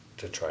to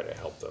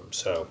help them.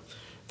 So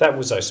that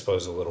was, I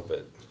suppose, a little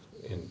bit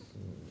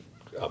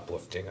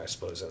uplifting, I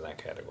suppose, in that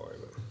category.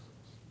 But.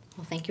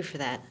 Well, thank you for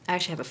that. I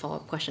actually have a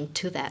follow-up question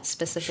to that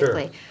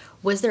specifically. Sure.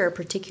 Was there a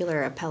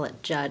particular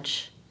appellate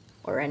judge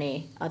or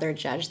any other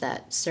judge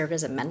that served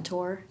as a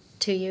mentor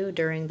to you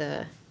during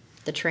the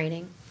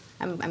training?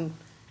 I'm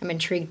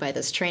intrigued by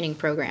this training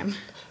program.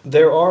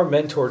 There are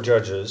mentor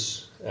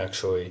judges,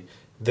 actually.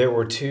 There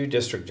were 2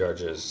 district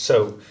judges.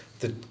 So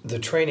the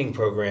training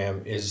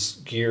program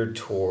is geared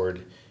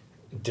toward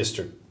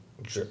district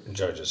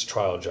judges,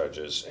 trial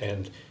judges.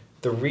 And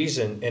the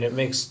reason, and it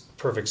makes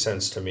perfect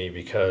sense to me,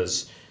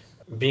 because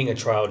being a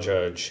trial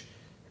judge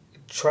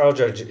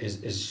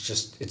is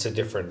just, it's a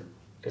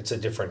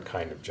different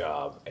kind of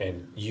job.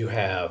 And you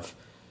have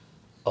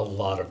a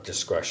lot of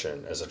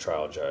discretion as a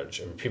trial judge.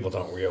 And people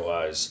don't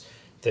realize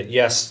that,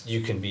 yes,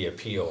 you can be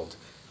appealed,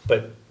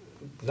 but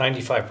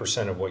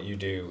 95% of what you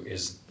do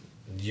is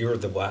you're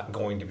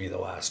going to be the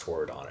last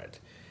word on it.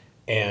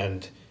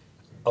 And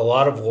a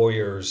lot of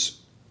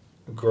lawyers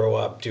grow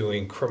up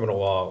doing criminal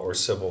law or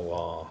civil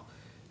law,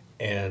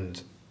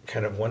 and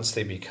kind of once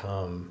they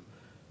become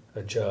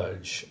a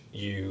judge,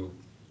 you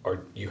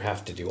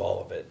have to do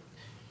all of it.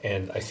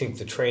 And I think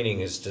the training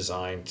is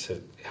designed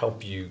to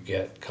help you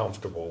get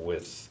comfortable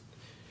with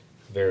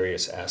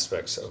various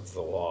aspects of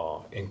the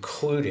law,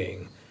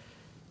 including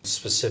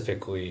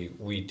specifically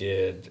we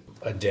did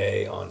a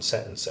day on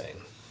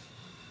sentencing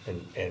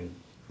and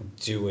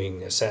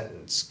doing a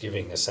sentence,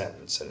 giving a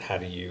sentence, and how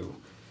do you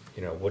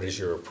what is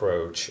your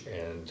approach,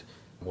 and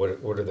what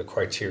are the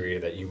criteria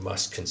that you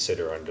must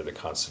consider under the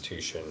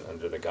Constitution,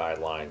 under the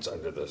guidelines,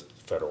 under the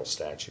federal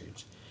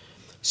statutes.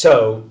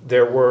 So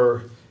there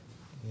were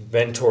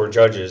mentor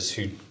judges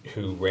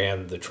who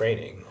ran the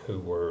training, who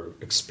were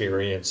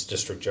experienced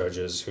district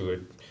judges who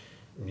had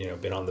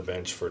been on the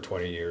bench for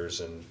 20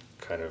 years and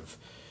kind of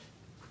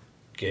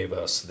gave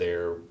us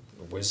their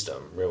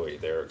wisdom, really.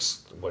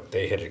 What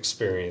they had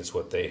experienced,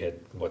 what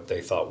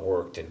they thought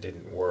worked and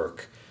didn't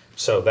work.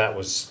 So that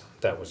was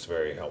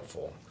very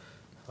helpful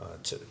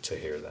to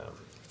hear them.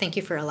 Thank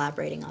you for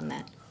elaborating on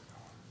that.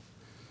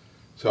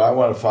 So I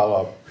want to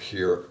follow up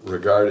here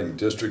regarding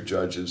district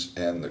judges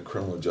and the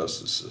criminal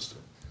justice system.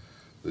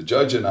 The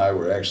judge and I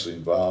were actually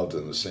involved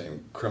in the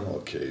same criminal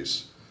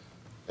case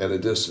at a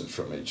distance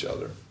from each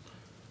other.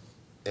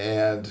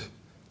 And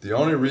the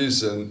only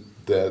reason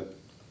that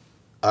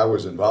I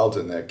was involved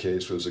in that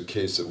case was a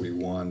case that we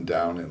won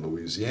down in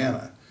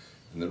Louisiana.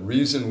 And the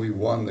reason we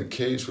won the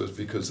case was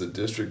because the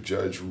district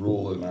judge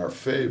ruled in our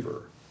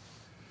favor.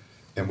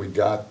 And we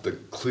got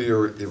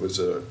it was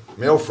a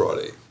mail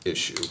fraud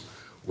issue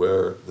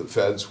where the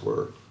feds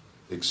were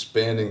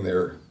expanding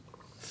their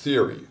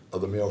theory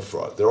of the mail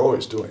fraud. They're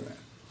always doing that.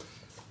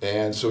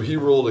 And so he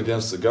ruled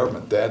against the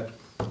government. That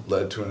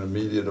led to an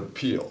immediate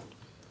appeal.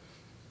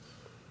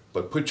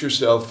 But put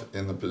yourself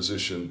in the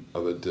position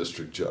of a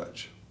district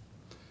judge.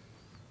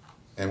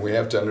 And we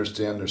have to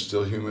understand they're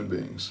still human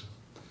beings.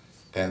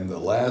 And the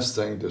last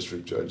thing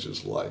district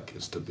judges like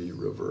is to be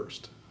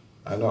reversed.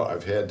 I know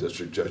I've had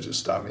district judges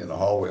stop me in the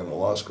hallway in the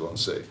law school and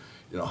say,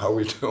 how are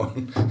we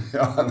doing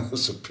on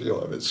this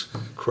appeal? I mean, it's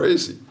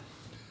crazy.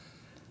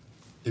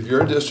 If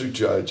you're a district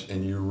judge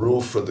and you rule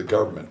for the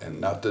government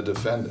and not the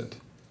defendant,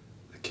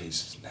 the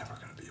case is never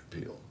going to be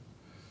appealed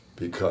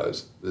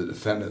because the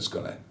defendant's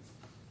going to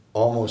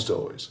almost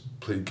always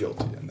plead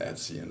guilty, and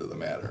that's the end of the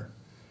matter.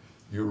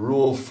 You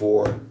rule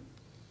for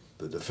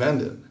the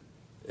defendant,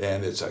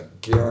 and it's a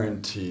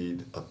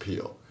guaranteed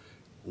appeal.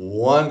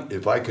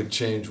 If I could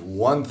change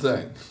one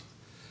thing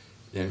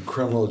in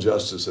criminal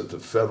justice at the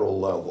federal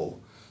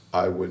level,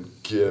 I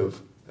would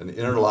give an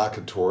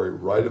interlocutory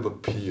right of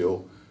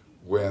appeal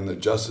when the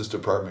Justice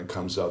Department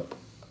comes up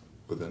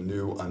with a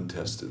new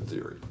untested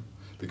theory.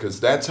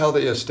 Because that's how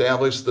they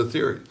establish the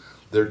theory.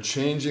 They're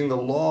changing the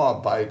law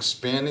by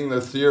expanding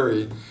the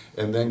theory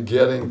and then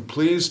getting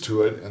pleas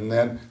to it, and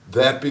then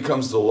that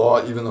becomes the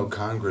law even though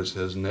Congress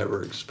has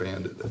never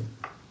expanded it.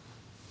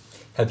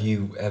 Have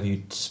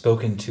you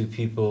spoken to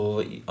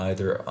people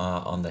either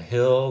on the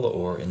Hill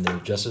or in the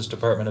Justice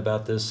Department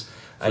about this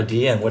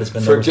idea, and what has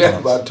been the response?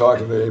 Forget about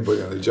talking to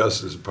anybody in the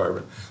Justice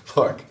Department.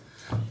 Look,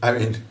 I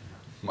mean,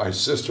 my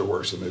sister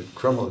works in the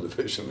criminal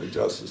division of the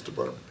Justice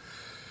Department.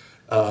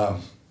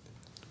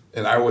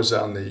 And I was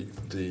on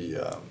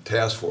the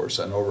task force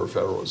on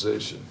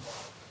over-federalization.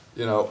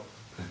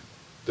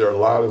 There are a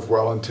lot of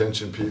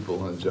well-intentioned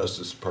people in the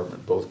Justice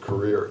Department, both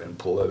career and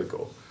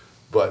political.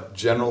 But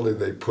generally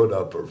they put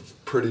up a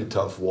pretty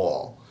tough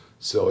wall.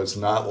 So it's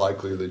not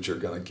likely that you're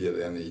going to get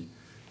any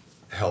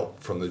help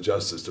from the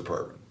Justice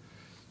Department.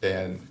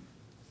 And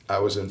I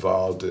was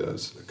involved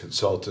as a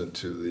consultant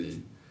to the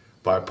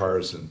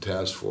bipartisan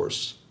task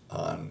force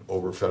on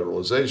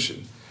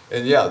over-federalization.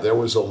 And yeah, there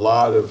was a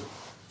lot of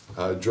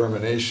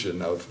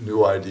germination of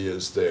new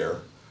ideas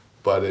there.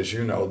 But as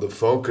you know, the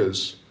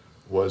focus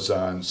was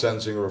on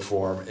sentencing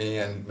reform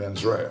and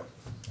mens rea.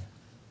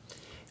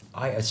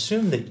 I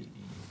assume that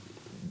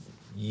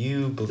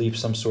you believe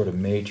some sort of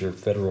major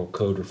federal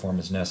code reform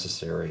is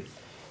necessary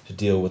to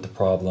deal with the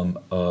problem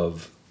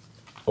of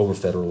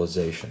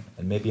over-federalization.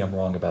 And maybe I'm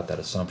wrong about that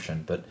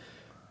assumption, but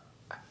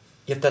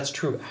if that's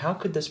true, how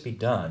could this be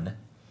done,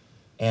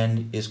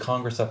 and is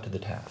Congress up to the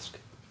task?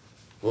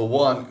 Well,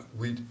 one,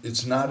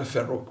 it's not a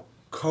federal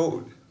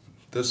code.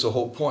 That's the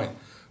whole point.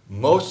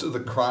 Most of the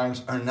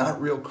crimes are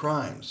not real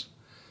crimes.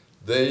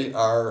 They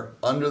are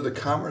under the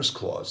Commerce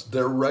Clause.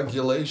 They're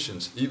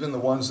regulations, even the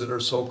ones that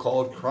are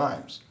so-called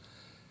crimes.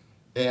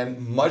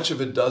 And much of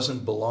it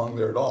doesn't belong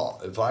there at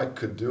all. If I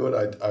could do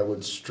it, I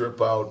would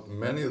strip out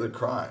many of the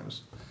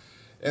crimes.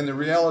 And the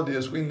reality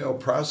is we know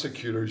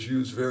prosecutors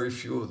use very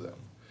few of them.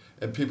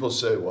 And people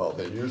say, well,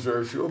 they use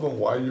very few of them.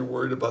 Why are you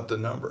worried about the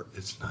number?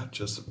 It's not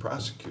just the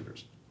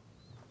prosecutors.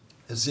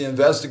 It's the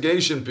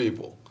investigation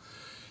people.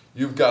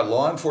 You've got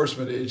law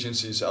enforcement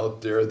agencies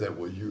out there that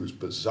will use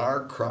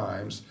bizarre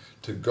crimes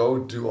to go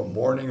do a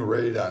morning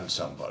raid on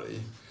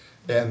somebody,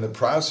 and the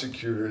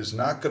prosecutor is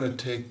not going to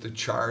take the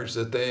charge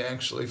that they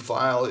actually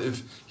file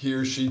if he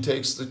or she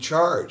takes the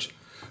charge.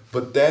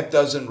 But that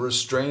doesn't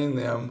restrain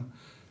them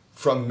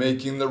from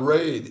making the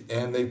raid,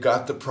 and they've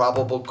got the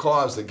probable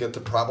cause. They get the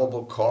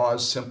probable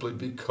cause simply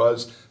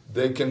because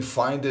they can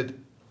find it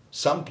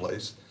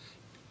someplace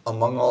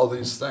among all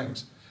these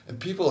things.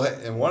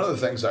 And one of the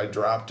things I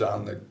dropped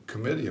on the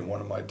committee in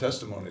one of my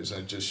testimonies,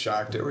 and it just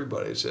shocked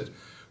everybody, I said,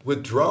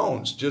 with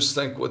drones, just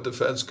think what the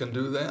feds can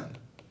do then.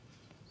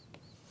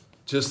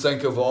 Just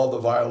think of all the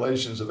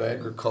violations of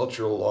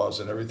agricultural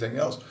laws and everything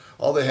else.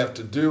 All they have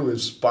to do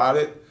is spot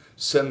it,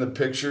 send the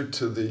picture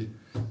to the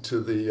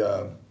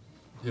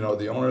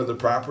owner of the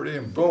property,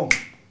 and boom,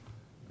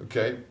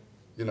 okay,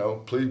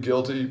 plead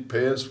guilty,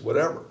 pay us,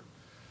 whatever.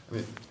 I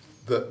mean,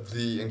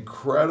 the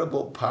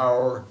incredible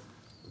power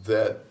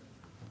that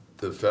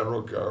the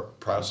federal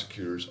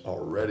prosecutors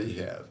already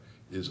have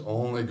is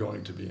only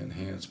going to be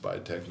enhanced by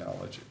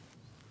technology.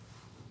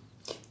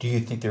 Do you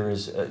think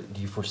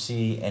do you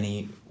foresee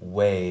any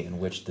way in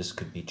which this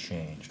could be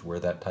changed, where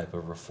that type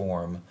of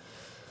reform,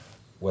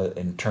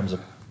 in terms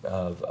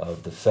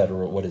of the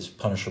federal, what is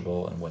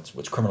punishable and what's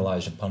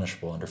criminalized and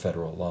punishable under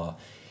federal law,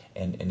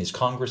 and is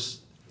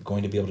Congress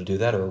going to be able to do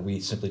that, or are we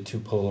simply too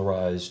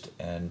polarized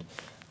and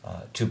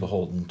too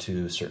beholden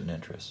to certain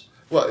interests?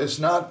 Well, it's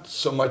not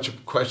so much a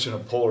question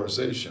of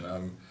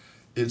polarization.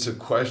 It's a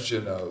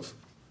question of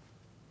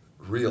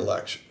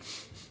re-election.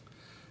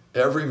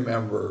 Every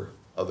member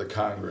of the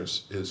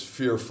Congress is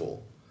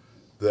fearful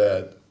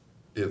that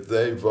if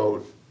they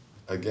vote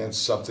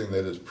against something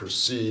that is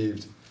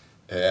perceived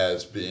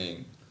as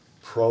being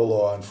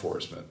pro-law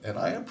enforcement, and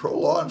I am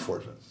pro-law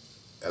enforcement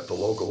at the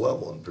local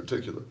level in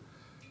particular,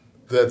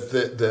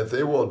 that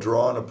they will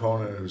draw an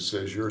opponent who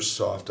says you're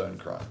soft on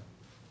crime.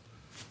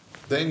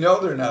 They know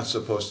they're not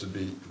supposed to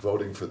be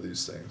voting for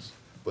these things,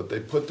 but they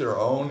put their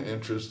own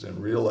interest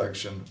in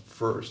re-election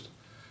first.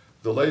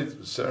 The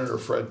late Senator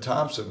Fred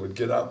Thompson would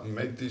get up and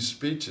make these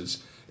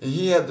speeches, and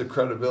he had the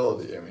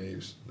credibility. I mean, he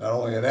was not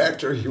only an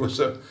actor, he was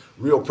a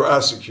real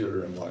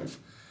prosecutor in life.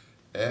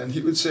 And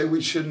he would say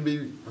we shouldn't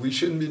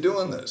be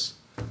doing this.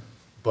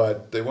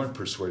 But they weren't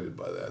persuaded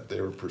by that.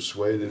 They were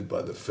persuaded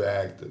by the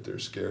fact that they're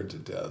scared to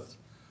death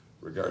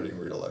regarding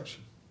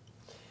re-election.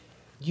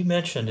 You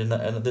mentioned, and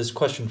this is a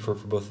question for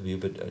both of you,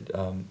 but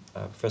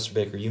Professor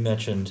Baker, you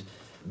mentioned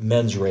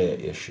mens rea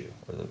issue,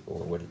 or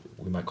what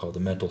we might call the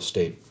mental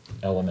state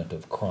element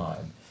of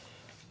crime.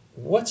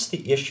 What's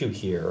the issue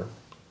here,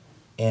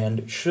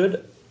 and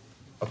should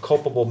a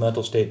culpable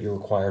mental state be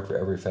required for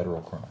every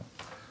federal crime?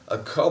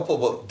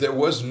 There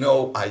was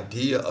no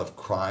idea of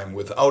crime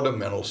without a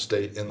mental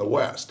state in the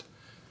West.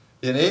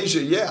 In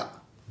Asia, yeah,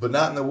 but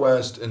not in the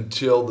West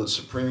until the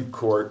Supreme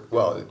Court,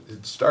 well,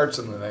 it starts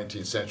in the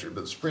 19th century,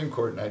 but the Supreme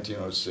Court in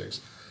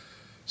 1906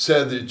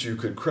 said that you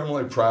could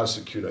criminally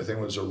prosecute, I think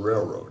it was a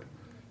railroad,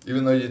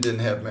 even though you didn't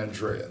have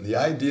mens rea. And the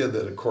idea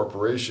that a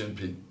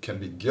corporation can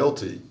be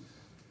guilty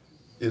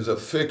is a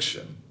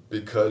fiction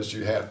because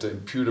you have to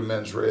impute a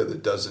mens rea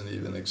that doesn't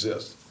even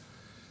exist.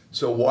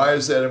 So why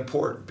is that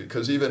important?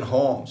 Because even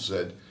Holmes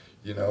said,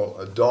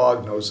 a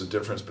dog knows the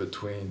difference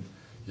between,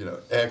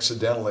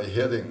 accidentally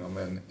hitting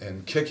them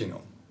and kicking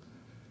them.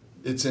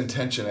 It's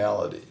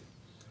intentionality.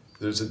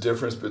 There's a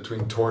difference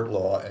between tort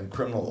law and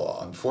criminal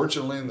law.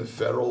 Unfortunately, in the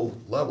federal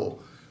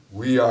level,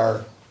 we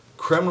are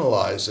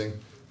criminalizing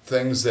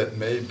things that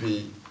may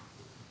be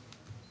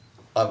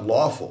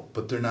unlawful,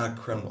 but they're not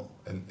criminal.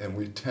 And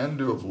we tend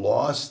to have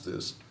lost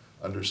this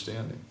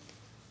understanding.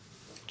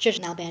 Judge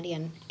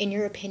Nalbandian, in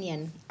your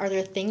opinion, are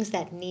there things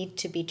that need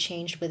to be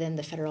changed within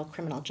the federal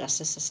criminal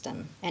justice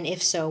system? And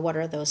if so, what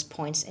are those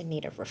points in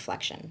need of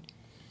reflection?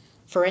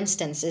 For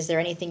instance, is there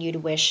anything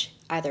you'd wish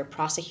either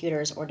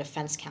prosecutors or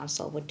defense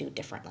counsel would do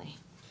differently?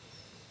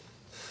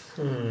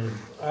 I'm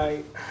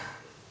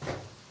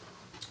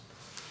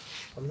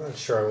not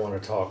sure I want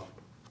to talk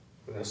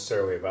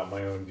necessarily about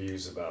my own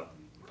views about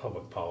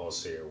public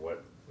policy or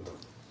what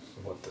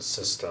the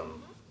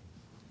system,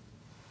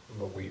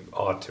 what we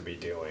ought to be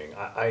doing.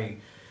 I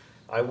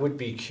would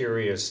be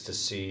curious to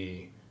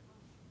see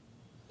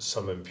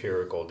some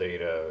empirical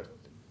data,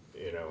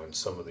 in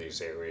some of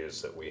these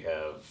areas that we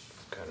have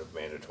kind of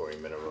mandatory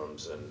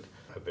minimums and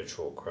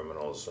habitual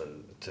criminals,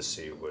 and to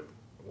see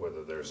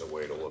whether there's a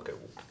way to look at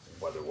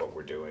whether what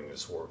we're doing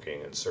is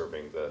working and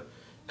serving the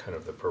kind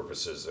of the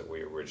purposes that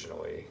we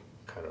originally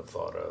kind of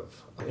thought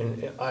of.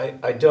 And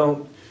I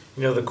don't,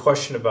 the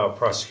question about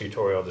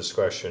prosecutorial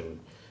discretion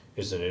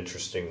is an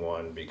interesting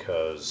one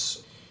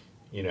because,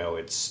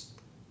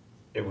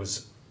 it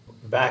was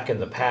back in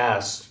the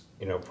past,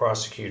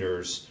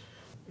 prosecutors,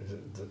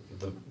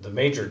 the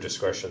major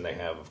discretion they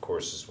have, of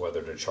course, is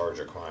whether to charge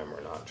a crime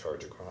or not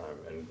charge a crime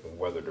and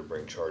whether to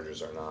bring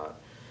charges or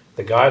not.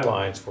 The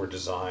guidelines were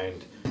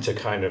designed to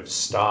kind of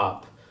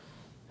stop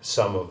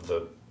some of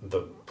the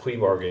plea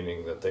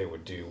bargaining that they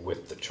would do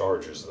with the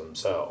charges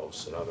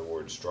themselves. In other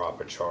words,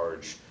 drop a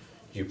charge,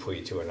 you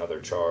plead to another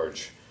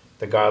charge.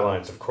 The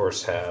guidelines, of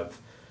course, have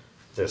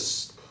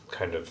this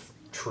kind of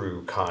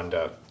true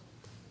conduct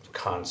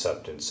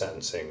concept in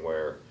sentencing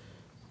where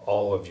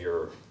all of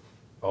your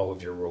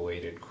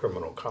related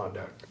criminal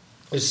conduct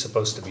is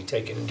supposed to be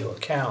taken into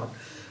account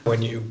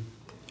when you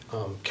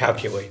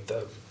calculate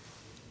the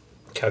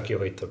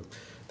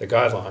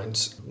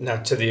guidelines. Now,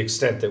 to the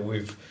extent that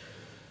we've,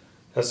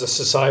 as a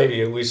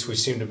society, at least we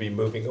seem to be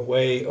moving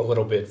away a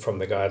little bit from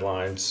the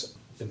guidelines.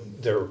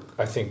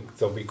 I think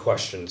there'll be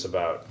questions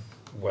about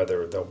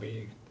whether there'll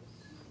be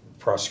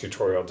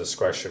prosecutorial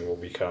discretion will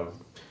become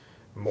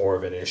more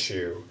of an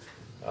issue,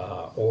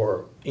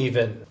 or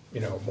even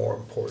more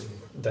important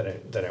than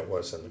it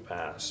was in the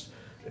past.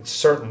 It's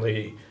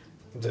certainly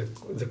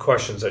the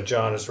questions that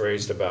John has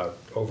raised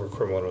about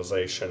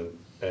overcriminalization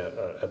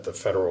at the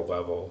federal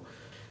level.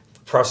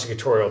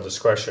 Prosecutorial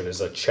discretion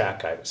is a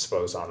check, I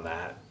suppose, on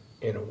that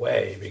in a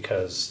way,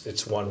 because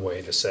it's one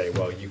way to say,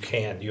 well, you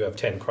have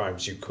 10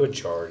 crimes you could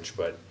charge,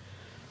 but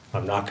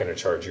I'm not going to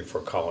charge you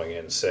for calling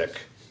in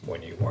sick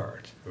when you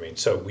weren't. I mean,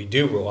 so we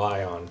do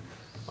rely on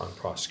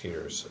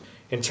prosecutors.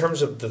 In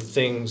terms of the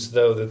things,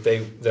 though,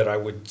 that I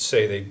would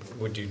say they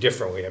would do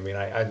differently, I mean,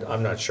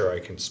 I'm not sure I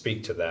can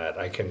speak to that.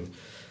 I can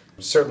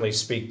certainly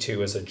speak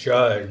to, as a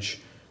judge,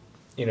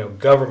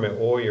 government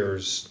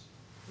lawyers.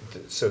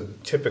 So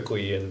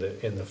typically in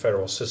the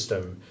federal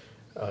system,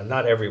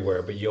 not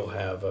everywhere, but you'll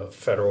have a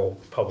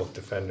federal public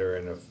defender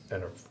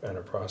and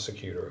a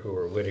prosecutor who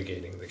are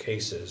litigating the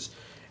cases,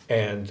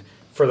 and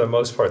for the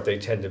most part, they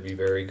tend to be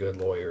very good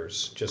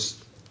lawyers.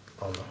 Just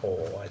on the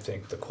whole, I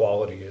think the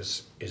quality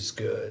is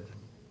good.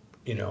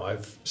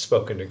 I've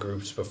spoken to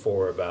groups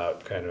before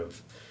about kind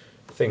of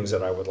things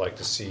that I would like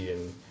to see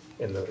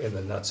in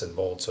the nuts and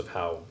bolts of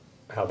how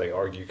they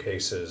argue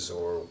cases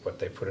or what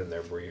they put in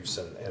their briefs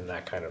and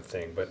that kind of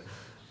thing. But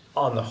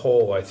on the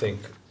whole, I think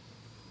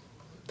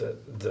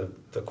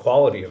the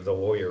quality of the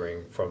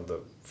lawyering from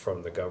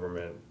the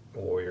government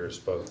lawyers,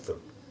 both the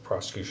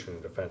prosecution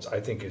and defense,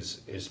 I think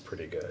is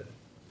pretty good.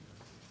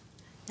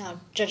 Now,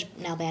 Judge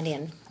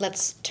Nalbandian,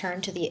 let's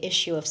turn to the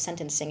issue of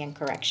sentencing and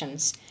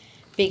corrections,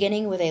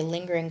 beginning with a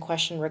lingering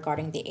question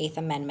regarding the Eighth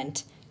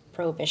Amendment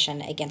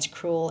prohibition against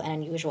cruel and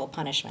unusual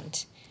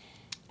punishment.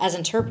 As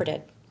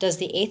interpreted, does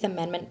the Eighth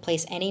Amendment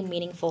place any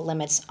meaningful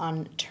limits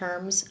on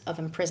terms of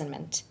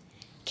imprisonment?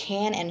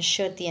 Can and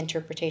should the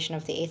interpretation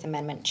of the Eighth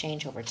Amendment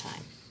change over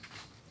time?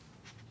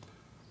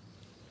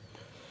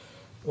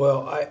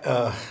 Well,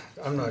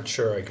 I'm not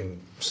sure I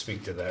can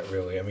speak to that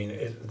really. I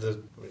mean,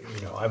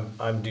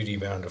 I'm duty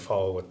bound to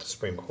follow what the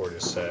Supreme Court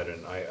has said,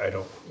 and I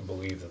don't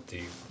believe that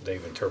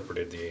they've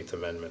interpreted the Eighth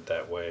Amendment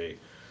that way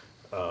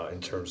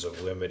in terms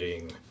of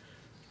limiting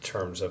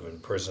terms of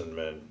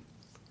imprisonment.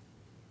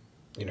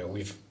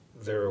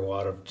 There are a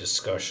lot of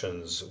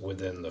discussions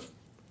within the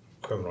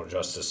criminal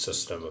justice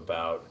system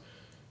about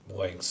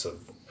lengths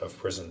of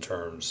prison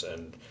terms,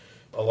 and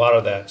a lot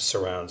of that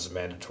surrounds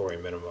mandatory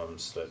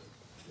minimums that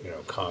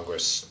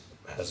Congress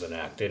has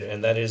enacted,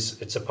 and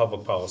it's a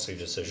public policy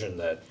decision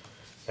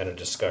and a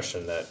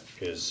discussion that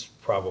is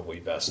probably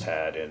best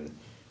had in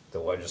the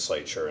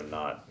legislature and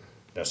not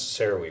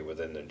necessarily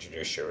within the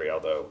judiciary,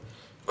 although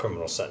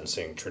criminal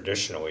sentencing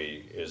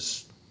traditionally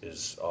is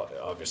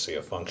obviously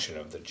a function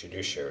of the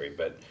judiciary.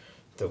 But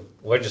the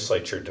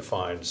legislature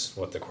defines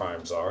what the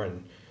crimes are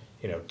and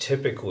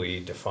typically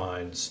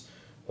defines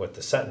what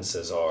the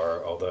sentences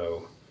are,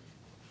 although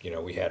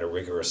we had a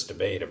rigorous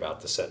debate about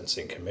the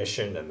Sentencing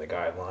Commission and the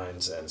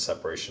guidelines and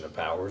separation of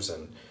powers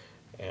and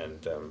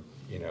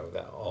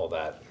all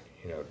that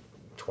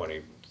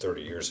 20,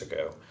 30 years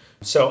ago.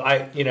 So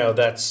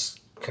that's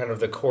kind of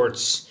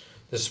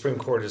the Supreme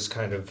Court has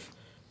kind of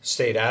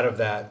stayed out of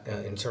that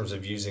in terms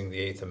of using the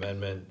Eighth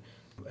Amendment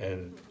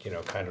and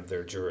kind of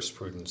their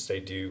jurisprudence. They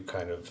do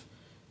kind of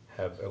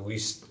have, at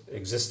least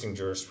existing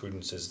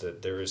jurisprudence is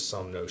that there is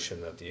some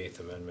notion that the Eighth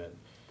Amendment,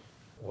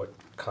 what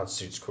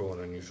constitutes cruel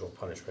and unusual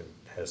punishment,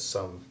 has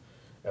some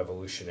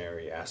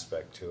evolutionary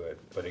aspect to it.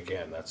 But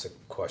again, that's a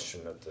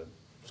question that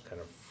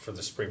kind of for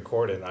the Supreme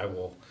Court, and I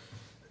will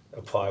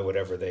apply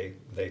whatever they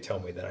tell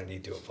me that I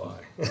need to apply.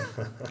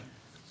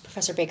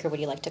 Professor Baker, would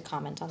you like to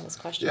comment on this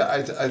question? Yeah,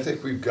 I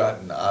think we've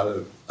gotten out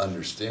of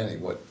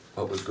understanding what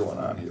was going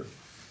on here.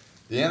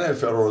 The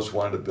Anti-Federalists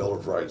wanted a Bill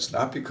of Rights,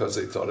 not because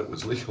they thought it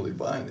was legally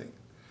binding.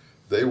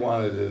 They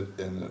wanted it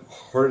in a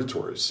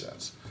hortatory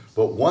sense.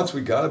 But once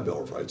we got a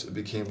Bill of Rights, it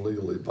became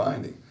legally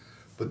binding.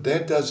 But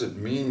that doesn't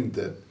mean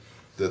that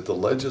the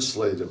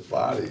legislative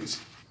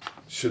bodies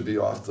should be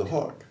off the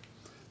hook.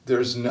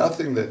 There's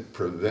nothing that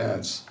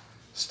prevents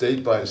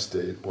state by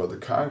state or the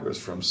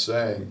Congress from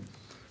saying,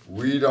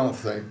 we don't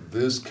think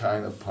this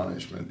kind of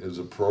punishment is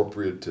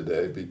appropriate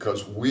today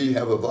because we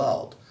have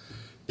evolved.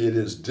 It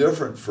is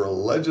different for a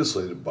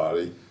legislative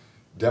body,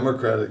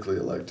 democratically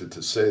elected,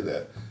 to say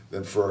that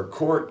than for a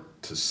court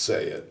to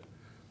say it,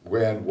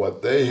 when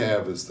what they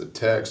have is the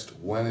text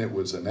when it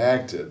was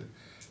enacted.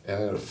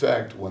 And in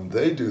effect, when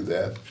they do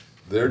that,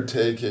 they're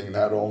taking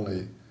not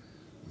only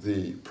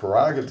the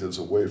prerogatives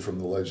away from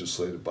the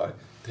legislative body,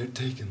 they're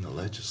taking the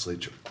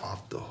legislature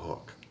off the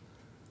hook.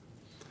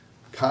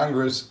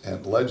 Congress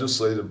and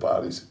legislative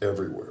bodies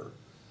everywhere,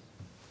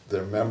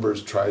 their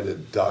members try to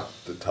duck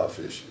the tough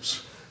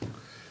issues.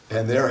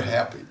 And they're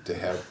happy to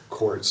have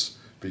courts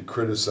be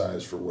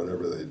criticized for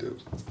whatever they do.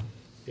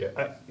 Yeah,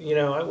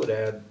 I would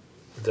add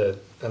that,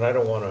 and I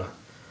don't want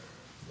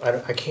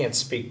to, I can't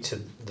speak to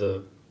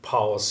the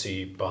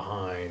policy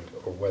behind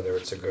or whether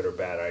it's a good or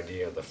bad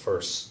idea, the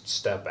First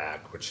Step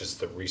Act, which is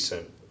the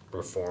recent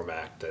Reform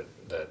Act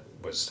that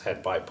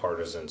had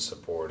bipartisan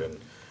support and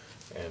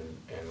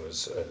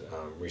was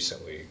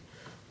recently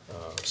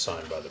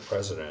signed by the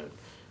president.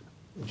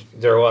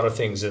 There are a lot of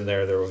things in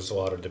there. There was a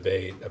lot of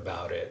debate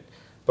about it.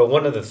 But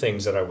one of the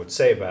things that I would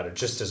say about it,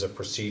 just as a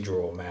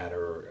procedural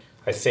matter,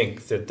 I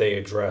think that they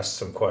addressed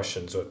some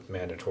questions with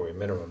mandatory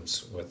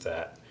minimums with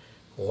that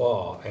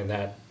law, and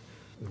that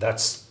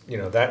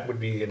would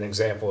be an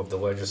example of the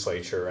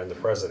legislature and the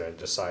president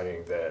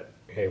deciding that,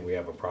 hey, we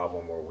have a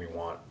problem or we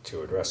want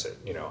to address it.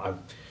 I'm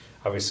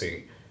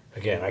obviously,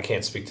 again, I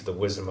can't speak to the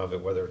wisdom of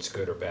it, whether it's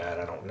good or bad,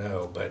 I don't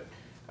know, but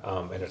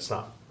and it's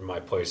not my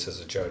place as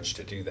a judge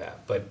to do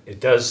that. But it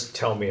does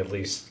tell me, at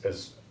least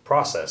as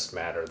process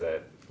matter,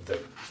 that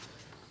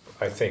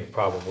I think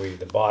probably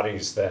the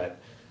bodies that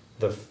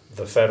the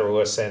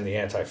Federalists and the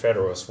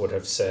Anti-Federalists would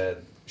have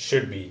said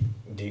should be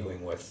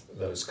dealing with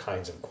those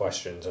kinds of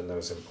questions and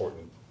those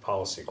important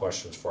policy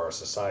questions for our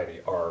society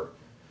are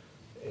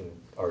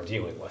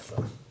dealing with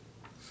them.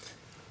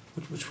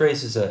 Which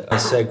raises a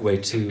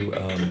segue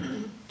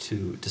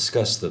to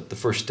discuss the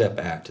First Step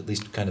Act, at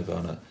least kind of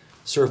on a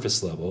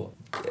surface level.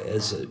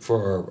 As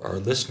for our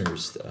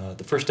listeners,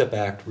 the First Step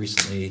Act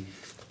recently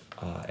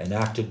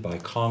enacted by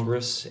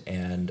Congress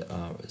and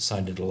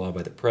signed into law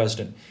by the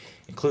President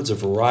includes a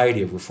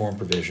variety of reform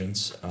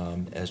provisions.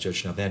 As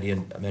Judge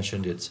Nalbandian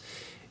mentioned, it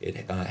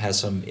has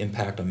some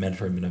impact on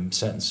mandatory minimum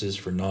sentences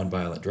for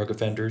nonviolent drug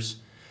offenders.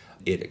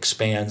 It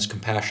expands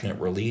compassionate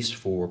release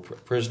for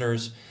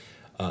prisoners,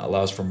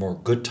 allows for more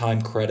good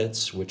time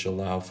credits, which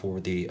allow for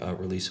the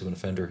release of an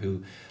offender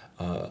who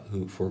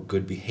for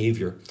good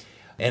behavior.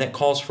 And it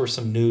calls for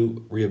some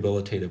new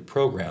rehabilitative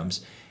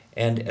programs.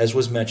 And as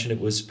was mentioned,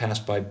 it was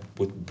passed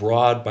with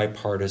broad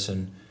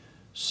bipartisan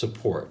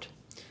support.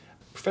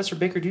 Professor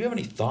Baker, do you have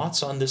any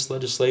thoughts on this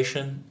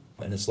legislation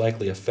and its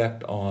likely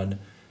effect on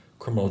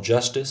criminal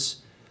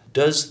justice?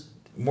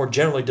 More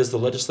generally, does the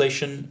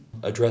legislation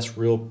address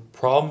real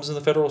problems in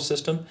the federal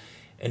system?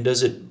 And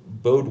does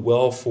it bode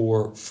well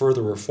for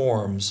further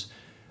reforms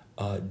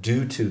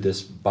due to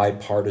this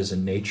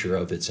bipartisan nature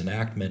of its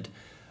enactment,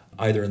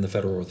 either in the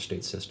federal or the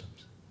state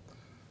systems?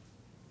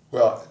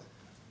 Well,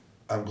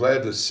 I'm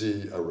glad to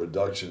see a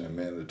reduction in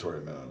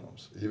mandatory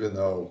minimums, even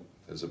though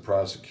as a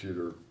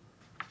prosecutor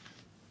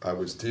I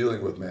was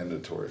dealing with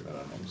mandatory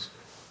minimums.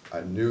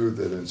 I knew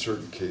that in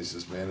certain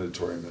cases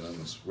mandatory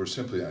minimums were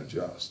simply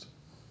unjust.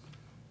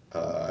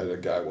 I had a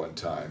guy one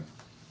time,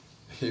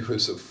 he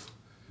was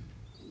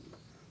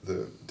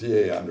the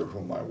DA under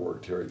whom I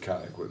worked, Harry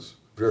Connick, was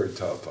very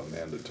tough on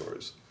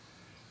mandatories.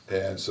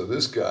 And so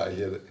this guy,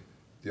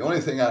 the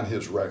only thing on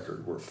his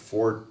record were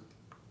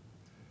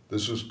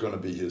this was going to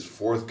be his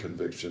fourth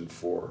conviction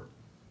for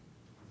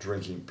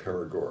drinking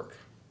paregoric,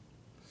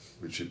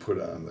 which he put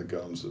on the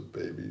gums of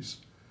babies.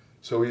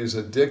 So he's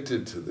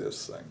addicted to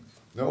this thing.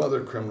 No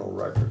other criminal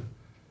record.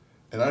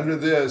 And under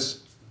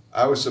this,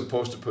 I was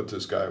supposed to put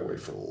this guy away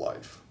for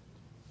life.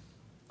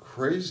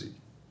 Crazy.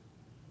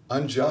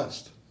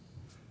 Unjust.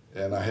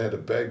 And I had to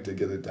beg to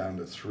get it down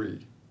to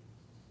 3.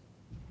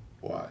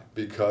 Why?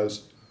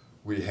 Because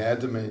we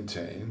had to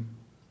maintain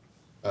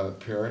an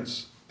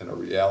appearance and a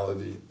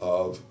reality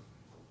of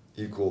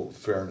equal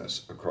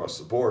fairness across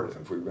the board.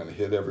 And if we were going to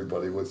hit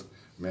everybody with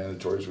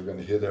mandatories, we're going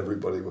to hit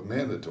everybody with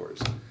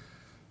mandatories.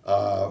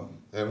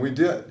 And we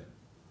did.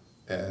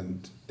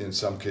 And in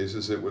some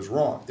cases it was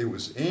wrong. It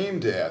was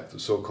aimed at the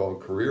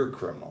so-called career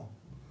criminal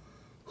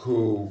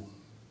who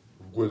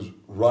was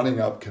running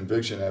up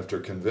conviction after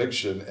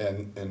conviction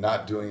and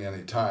not doing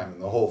any time.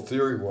 And the whole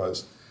theory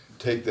was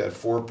take that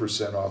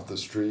 4% off the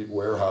street,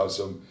 warehouse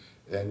them,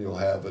 and you'll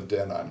have a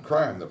dent on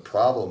crime. The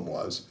problem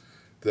was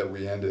that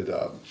we ended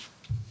up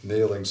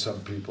nailing some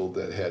people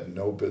that had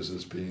no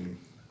business being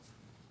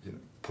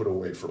put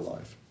away for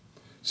life.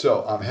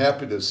 So I'm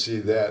happy to see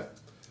that.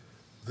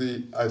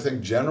 I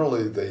think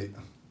generally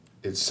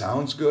it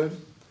sounds good,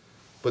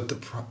 but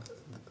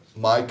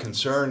my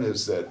concern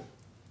is that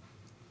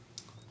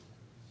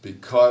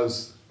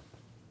because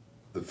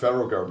the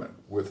federal government,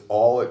 with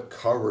all it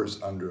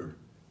covers under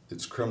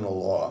its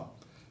criminal law,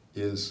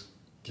 is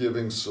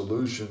giving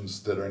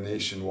solutions that are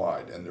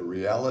nationwide. And the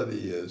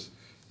reality is,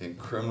 in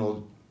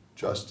criminal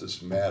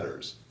justice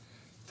matters,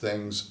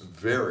 things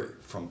vary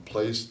from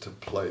place to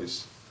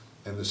place,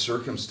 and the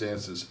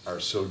circumstances are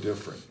so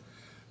different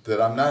that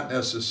I'm not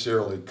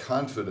necessarily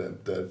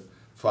confident that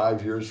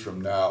 5 years from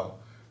now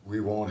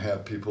we won't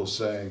have people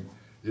saying,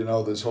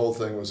 this whole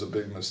thing was a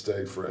big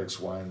mistake for X,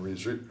 Y, and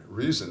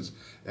reasons,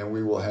 and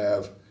we will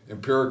have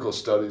empirical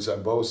studies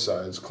on both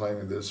sides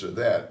claiming this or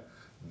that.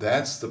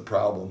 That's the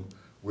problem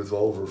with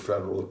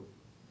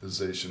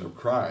over-federalization of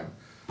crime.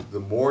 The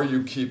more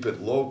you keep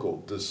it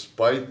local,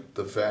 despite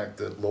the fact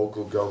that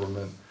local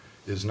government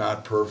is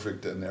not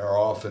perfect and there are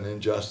often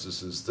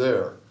injustices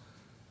there,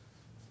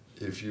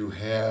 if you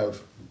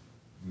have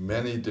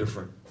many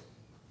different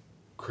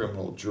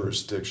criminal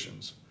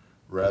jurisdictions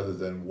rather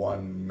than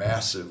one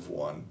massive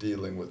one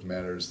dealing with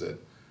matters that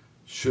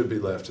should be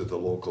left at the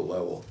local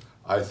level,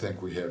 I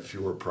think we have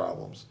fewer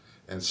problems.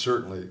 And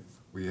certainly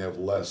we have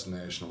less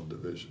national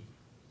division.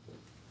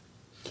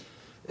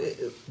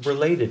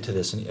 Related to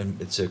this,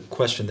 and it's a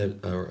question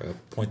or a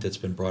point that's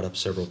been brought up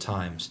several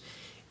times,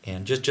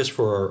 and just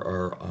for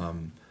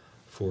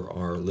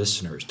our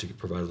listeners to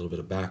provide a little bit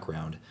of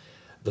background,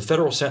 the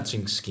federal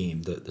sentencing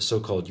scheme, the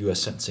so-called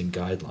U.S. sentencing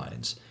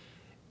guidelines,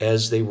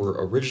 as they were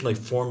originally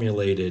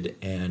formulated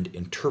and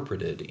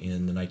interpreted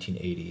in the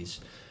 1980s,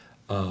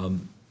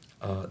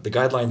 the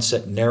guidelines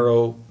set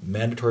narrow,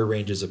 mandatory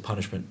ranges of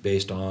punishment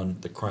based on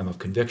the crime of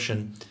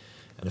conviction,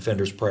 an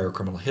offender's prior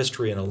criminal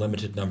history, and a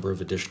limited number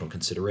of additional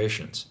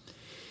considerations.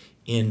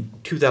 In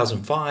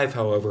 2005,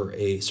 however,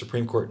 a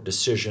Supreme Court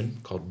decision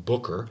called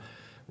Booker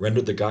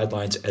rendered the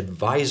guidelines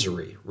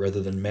advisory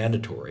rather than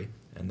mandatory,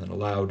 and then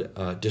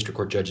allowed district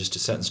court judges to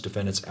sentence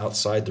defendants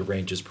outside the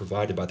ranges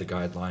provided by the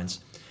guidelines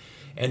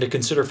and to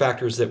consider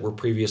factors that were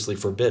previously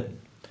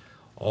forbidden,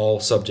 all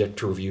subject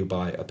to review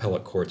by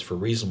appellate courts for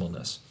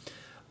reasonableness.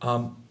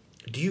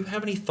 Do you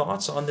have any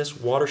thoughts on this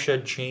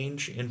watershed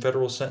change in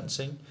federal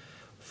sentencing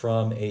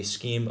from a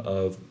scheme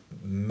of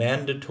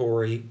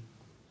mandatory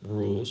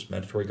rules,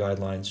 mandatory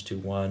guidelines, to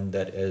one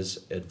that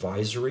is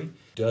advisory?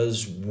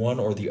 Does one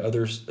or the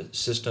other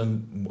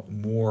system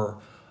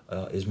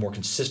is more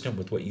consistent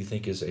with what you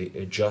think is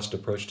a just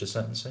approach to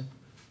sentencing?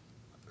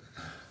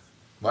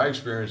 My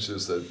experience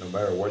is that no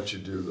matter what you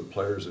do, the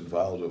players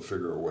involved will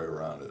figure a way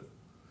around it.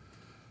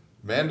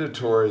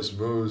 Mandatories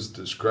moves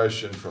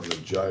discretion from the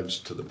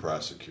judge to the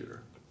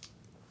prosecutor.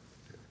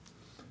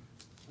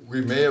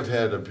 We may have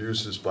had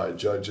abuses by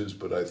judges,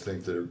 but I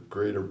think the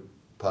greater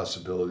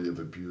possibility of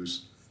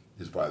abuse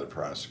is by the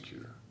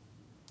prosecutor.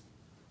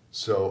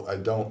 So I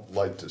don't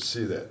like to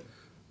see that.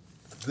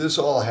 This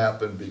all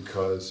happened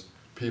because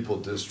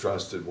people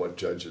distrusted what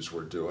judges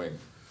were doing.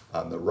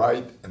 On the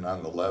right and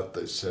on the left,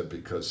 they said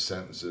because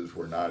sentences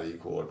were not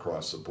equal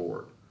across the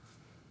board.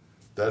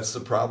 That's the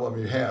problem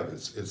you have.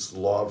 It's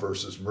law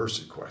versus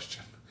mercy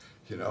question.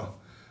 You know,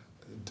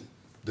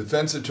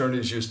 defense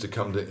attorneys used to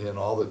come in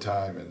all the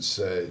time and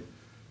say,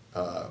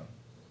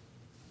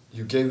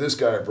 you gave this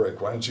guy a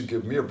break, why don't you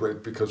give me a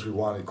break, because we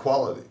want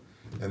equality.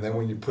 And then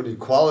when you put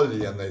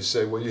equality in, they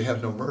say, well, you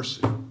have no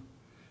mercy.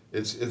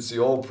 It's the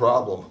old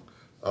problem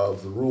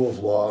of the rule of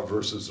law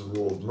versus the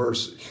rule of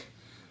mercy.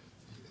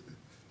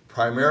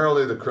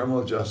 Primarily, the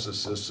criminal justice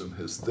system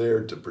is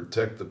there to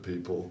protect the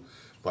people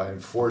by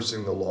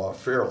enforcing the law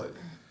fairly.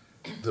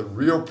 The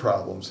real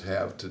problems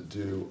have to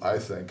do, I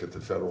think, at the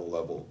federal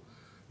level,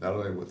 not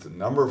only with the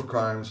number of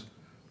crimes,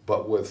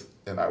 but with,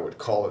 and I would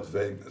call it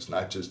vagueness,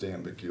 not just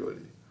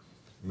ambiguity.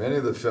 Many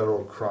of the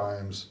federal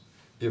crimes,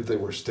 if they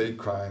were state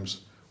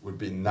crimes, would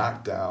be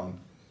knocked down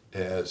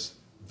as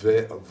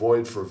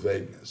void for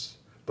vagueness.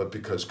 But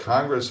because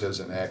Congress has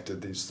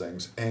enacted these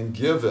things and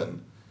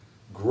given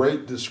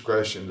great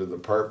discretion to the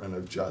Department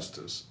of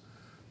Justice,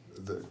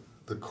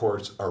 the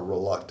courts are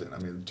reluctant. I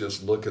mean,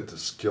 just look at the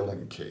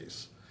Skilling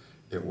case,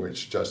 in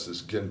which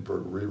Justice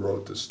Ginsburg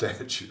rewrote the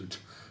statute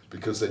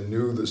because they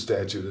knew the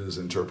statute as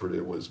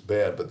interpreted was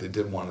bad, but they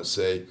didn't want to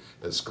say,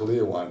 as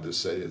Scalia wanted to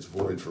say, it's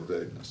void for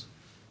vagueness.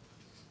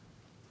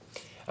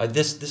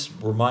 This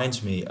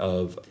reminds me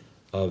of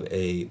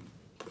a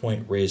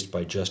point raised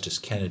by Justice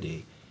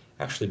Kennedy,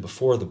 actually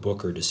before the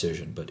Booker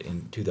decision, but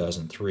in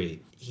 2003.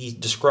 He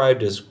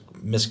described as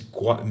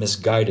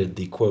misguided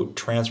the, quote,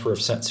 transfer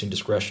of sentencing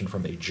discretion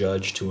from a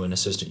judge to an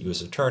assistant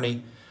U.S.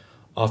 attorney,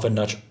 often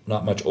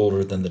not much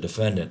older than the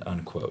defendant,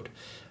 unquote.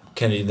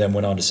 Kennedy then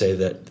went on to say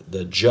that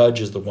the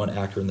judge is the one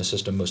actor in the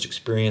system most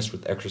experienced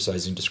with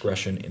exercising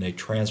discretion in a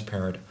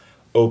transparent,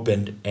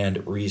 open,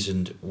 and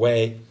reasoned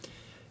way,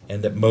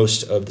 and that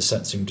most of the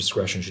sentencing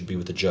discretion should be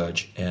with the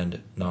judge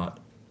and not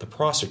the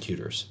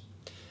prosecutors.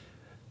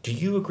 Do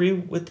you agree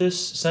with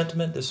this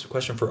sentiment? This is a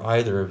question for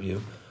either of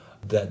you,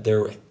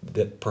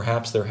 that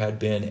perhaps there had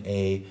been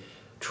a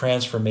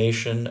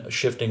transformation, a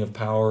shifting of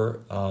power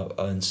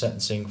in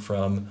sentencing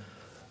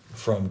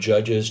from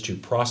judges to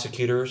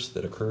prosecutors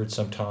that occurred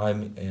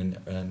sometime in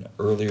an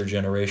earlier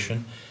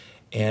generation.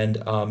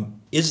 And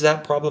is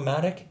that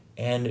problematic?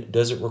 And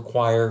does it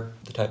require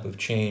the type of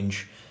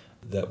change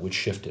that would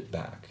shift it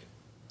back?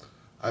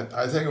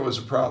 I think it was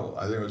a problem.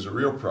 I think it was a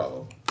real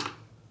problem.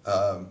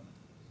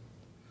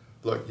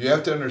 Look, you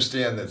have to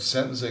understand that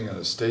sentencing in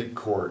a state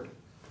court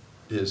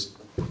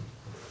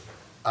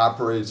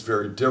operates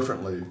very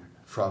differently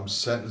from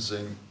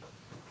sentencing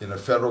in a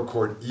federal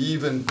court,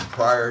 even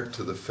prior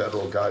to the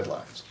federal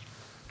guidelines.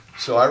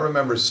 So I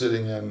remember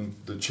sitting in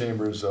the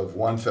chambers of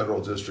one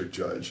federal district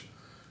judge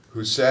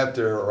who sat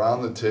there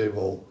around the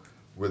table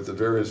with the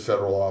various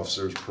federal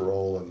officers,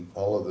 parole, and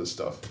all of this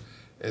stuff,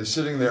 and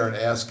sitting there and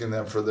asking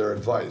them for their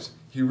advice.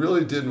 He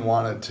really didn't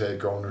want to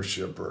take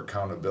ownership or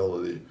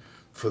accountability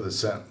for the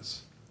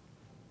sentence.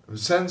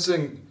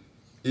 Sentencing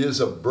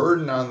is a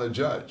burden on the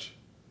judge,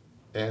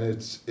 and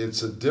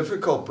it's a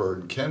difficult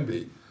burden, can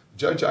be. The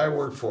judge I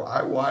worked for,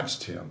 I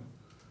watched him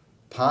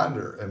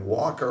ponder and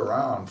walk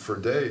around for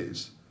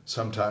days,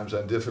 sometimes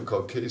on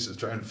difficult cases,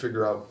 trying to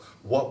figure out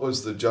what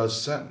was the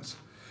just sentence.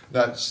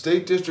 Now,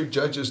 state district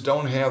judges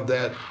don't have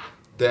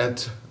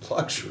that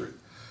luxury.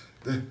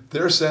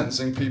 They're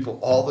sentencing people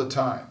all the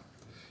time.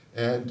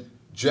 And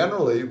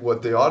generally,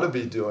 what they ought to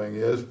be doing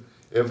is,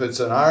 if it's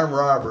an armed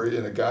robbery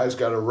and a guy's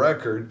got a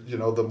record, you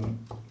know,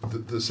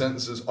 the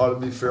sentences ought to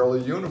be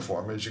fairly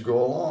uniform as you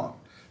go along.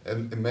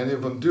 And many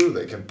of them do.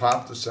 They can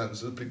pop the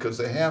sentences because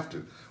they have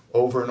to,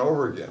 over and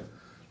over again.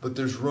 But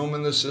there's room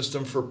in the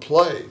system for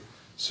play.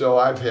 So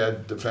I've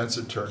had defense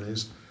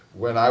attorneys,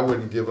 when I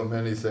wouldn't give them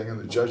anything and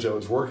the judge I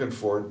was working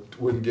for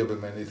wouldn't give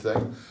them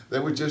anything, they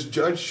would just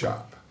judge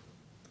shop.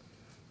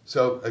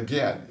 So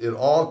again, it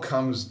all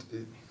comes,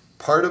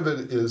 part of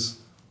it is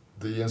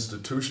the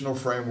institutional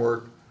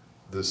framework,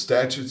 the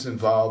statutes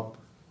involved,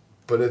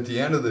 but at the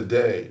end of the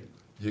day,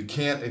 you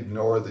can't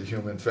ignore the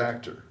human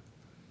factor.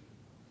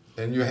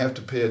 And you have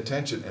to pay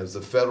attention, as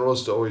the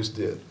Federalists always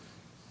did,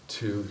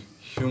 to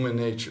human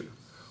nature.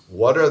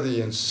 What are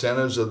the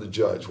incentives of the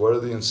judge? What are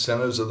the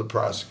incentives of the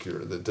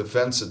prosecutor, the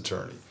defense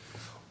attorney?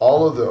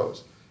 All of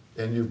those.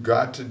 And you've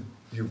got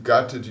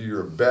to do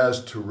your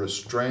best to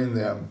restrain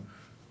them,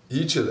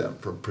 each of them,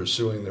 from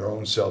pursuing their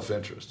own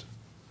self-interest.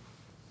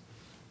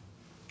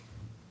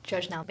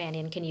 Judge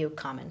Nalbandian, can you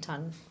comment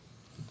on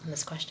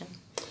this question?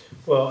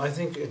 Well, I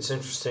think it's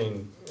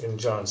interesting, and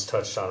John's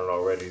touched on it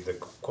already, the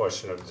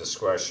question of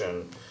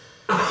discretion.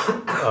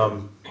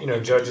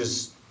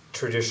 Judges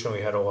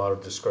traditionally had a lot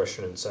of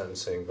discretion in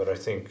sentencing, but I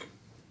think,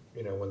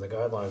 when the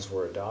guidelines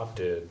were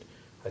adopted,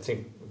 I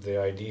think the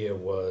idea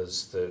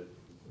was that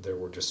there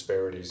were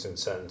disparities in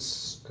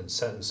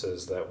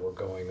sentences that were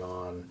going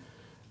on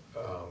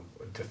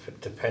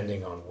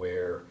depending on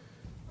where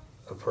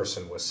a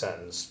person was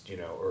sentenced,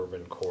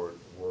 urban court,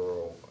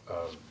 rural,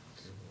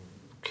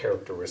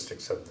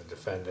 characteristics of the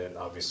defendant,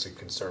 obviously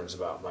concerns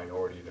about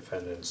minority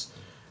defendants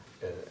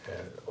and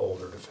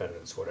older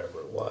defendants, whatever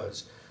it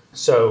was.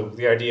 So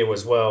the idea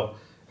was,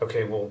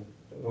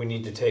 we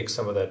need to take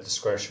some of that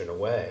discretion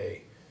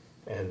away,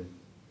 and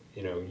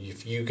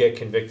if you get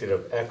convicted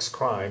of X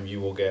crime,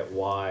 you will get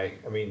Y.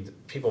 I mean,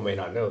 people may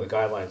not know the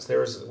guidelines.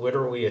 There's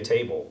literally a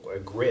table, a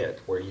grid,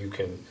 where you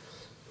can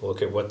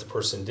look at what the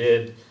person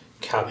did,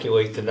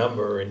 calculate the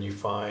number, and you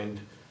find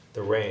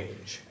the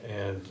range.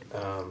 And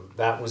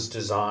that was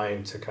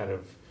designed to kind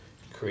of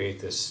create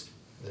this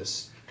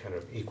kind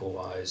of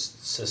equalized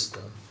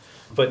system.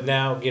 But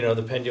now,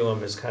 the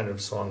pendulum has kind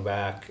of swung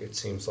back, it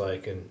seems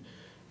like,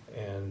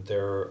 and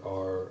there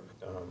are,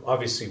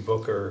 obviously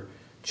Booker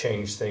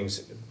changed things.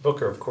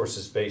 Booker, of course,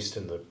 is based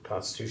in the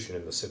Constitution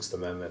and the Sixth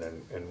Amendment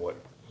and what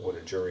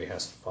a jury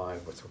has to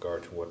find with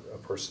regard to what a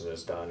person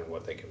has done and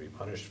what they can be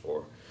punished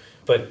for.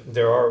 But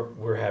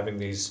we're having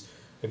these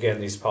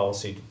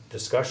policy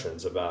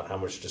discussions about how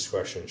much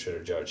discretion should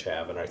a judge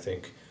have, and I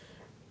think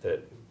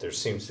that there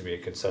seems to be a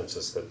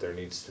consensus that there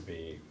needs to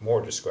be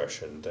more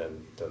discretion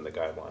than the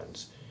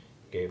guidelines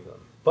gave them.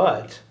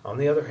 But, on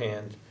the other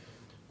hand,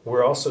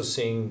 we're also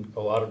seeing a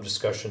lot of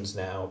discussions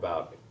now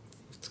about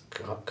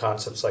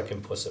concepts like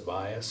implicit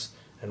bias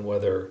and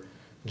whether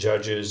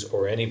judges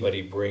or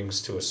anybody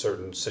brings to a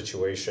certain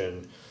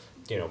situation,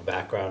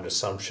 background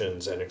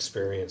assumptions and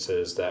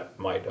experiences that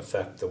might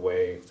affect the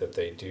way that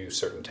they do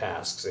certain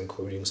tasks,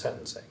 including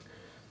sentencing.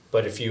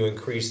 But if you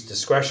increase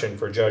discretion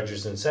for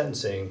judges in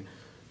sentencing,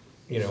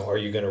 are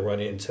you going to run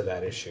into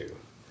that issue?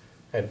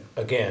 And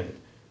again,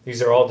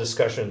 these are all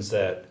discussions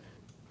that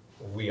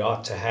we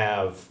ought to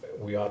have,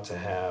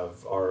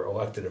 our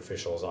elected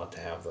officials ought to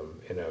have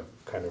them in a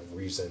kind of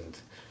reasoned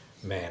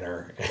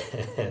manner.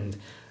 And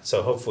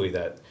so hopefully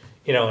that,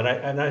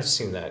 and I've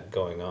seen that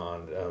going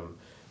on.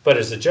 But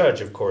as a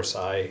judge, of course,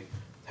 I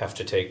have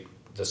to take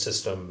the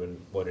system and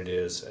what it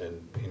is,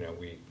 and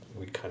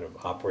we kind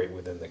of operate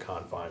within the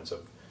confines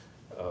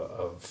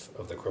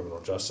of the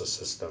criminal justice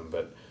system.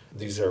 But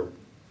these are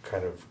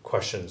kind of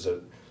questions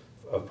of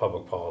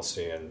public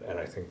policy, and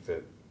I think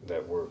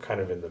that we're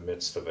kind of in the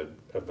midst of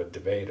a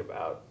debate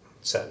about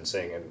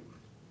sentencing and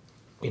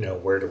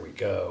where do we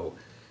go,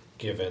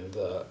 given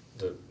the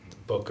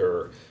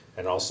Booker,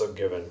 and also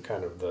given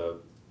kind of the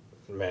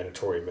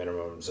mandatory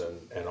minimums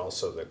and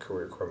also the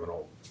career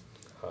criminal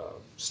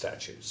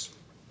statutes.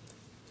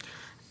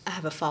 I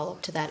have a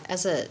follow-up to that.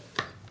 As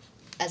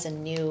a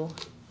new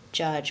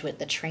judge with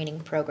the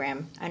training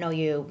program, I know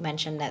you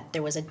mentioned that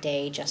there was a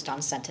day just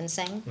on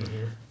sentencing.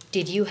 Mm-hmm.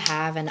 Did you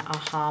have an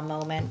aha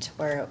moment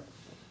where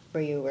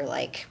you were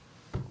like,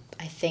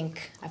 I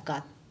think I've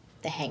got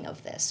the hang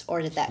of this?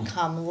 Or did that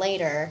come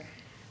later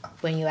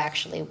when you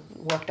actually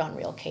worked on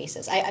real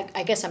cases?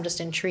 I guess I'm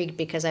just intrigued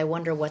because I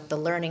wonder what the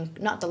learning,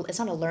 it's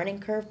not a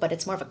learning curve, but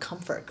it's more of a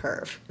comfort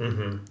curve,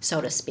 mm-hmm.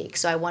 so to speak.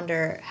 So I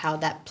wonder how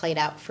that played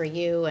out for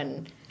you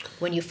and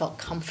when you felt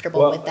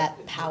comfortable with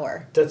that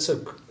power. It's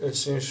an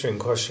interesting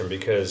question,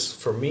 because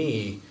for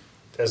me,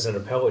 as an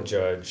appellate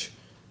judge,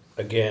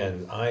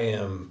 again, I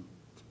am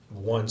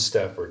one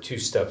step or two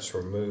steps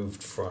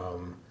removed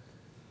from,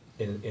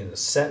 in a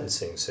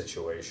sentencing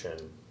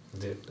situation,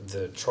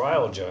 the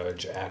trial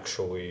judge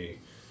actually,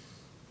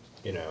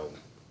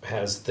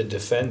 has the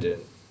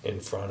defendant in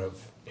front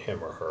of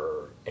him or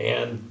her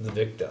and the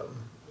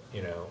victim,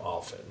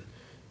 often.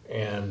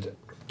 And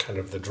kind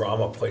of the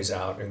drama plays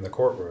out in the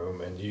courtroom,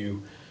 and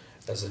you,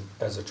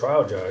 as a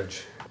trial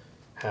judge,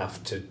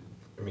 have to,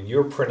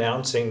 you're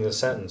pronouncing the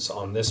sentence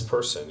on this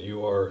person.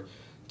 You're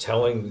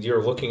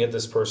looking at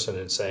this person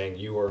and saying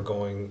you are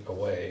going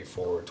away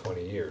for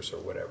 20 years or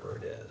whatever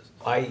it is.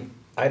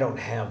 I don't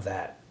have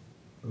that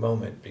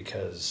moment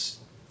because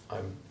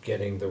I'm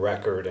getting the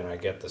record and I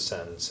get the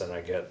sentence and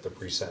I get the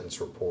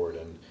pre-sentence report,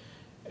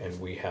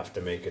 and we have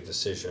to make a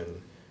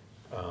decision,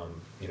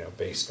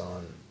 based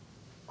on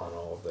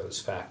all of those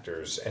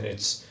factors. And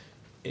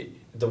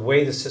the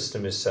way the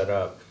system is set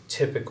up,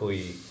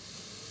 typically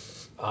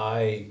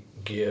I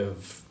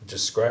give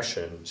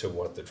discretion to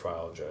what the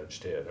trial judge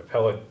did.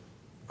 Appellate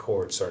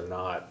courts are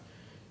not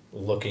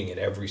looking at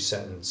every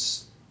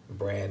sentence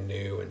brand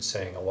new and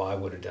saying, oh, I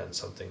would have done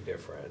something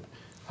different.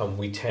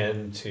 We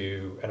tend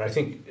to, and I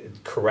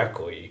think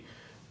correctly,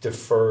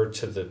 defer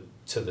to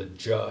the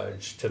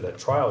judge, to the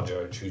trial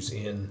judge who's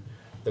in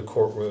the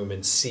courtroom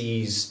and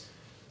sees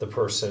the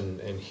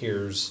person and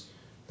hears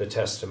the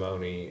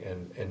testimony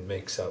and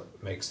makes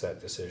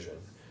that decision.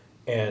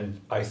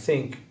 And I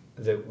think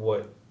that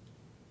what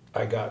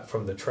I got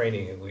from the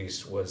training, at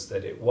least, was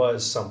that it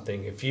was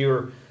something, if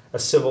you're a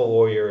civil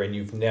lawyer and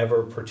you've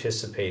never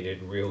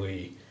participated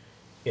really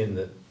in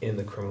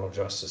the criminal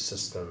justice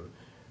system,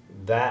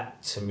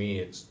 that to me,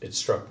 it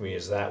struck me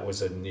as that was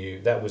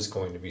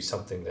going to be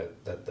something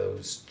that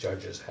those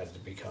judges had to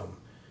become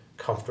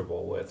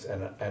comfortable with.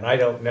 And I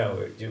don't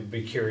know, you'd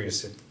be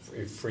curious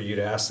if for you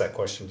to ask that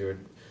question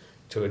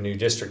to a new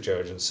district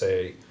judge and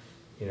say,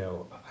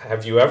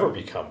 have you ever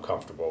become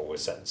comfortable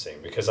with sentencing?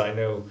 Because I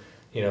know,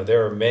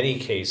 there are many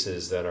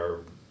cases that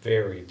are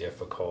very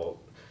difficult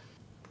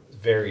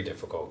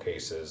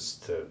cases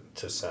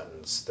to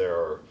sentence. There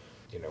are,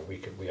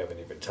 we haven't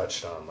even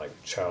touched on like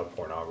child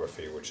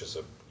pornography, which is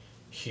a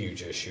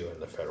huge issue in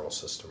the federal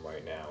system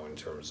right now in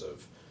terms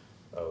of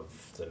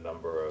the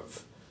number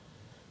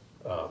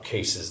of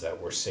cases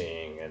that we're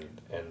seeing,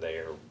 and they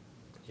are,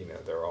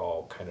 they're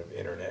all kind of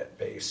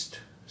internet-based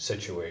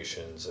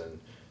situations, and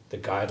the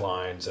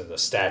guidelines and the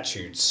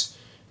statutes,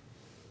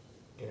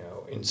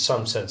 in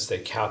some sense they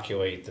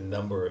calculate the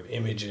number of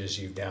images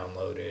you've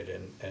downloaded,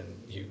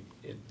 and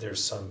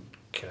there's some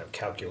kind of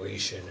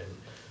calculation, and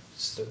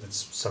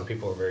some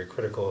people are very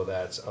critical of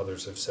that.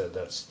 Others have said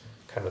that's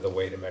kind of the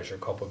way to measure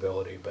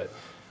culpability. But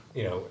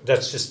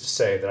that's just to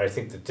say that I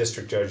think the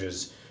district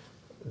judges,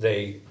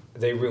 they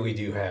really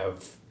do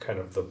have kind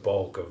of the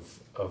bulk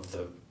of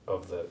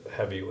the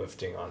heavy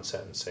lifting on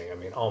sentencing. I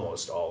mean,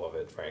 almost all of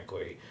it,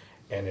 frankly.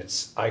 And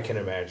I can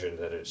imagine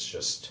that it's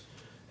just,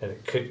 and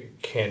it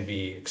can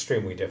be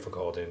extremely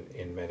difficult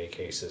in many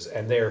cases.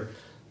 And they're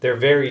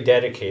very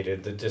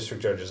dedicated, the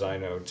district judges I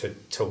know,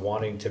 to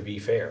wanting to be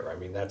fair. I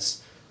mean,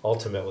 that's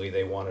ultimately,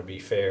 they want to be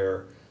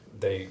fair.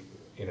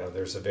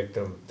 There's a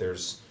victim,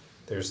 there's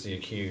the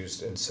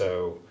accused, and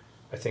so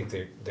I think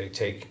they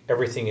take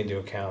everything into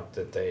account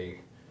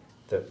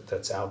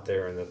that's out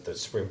there, and that the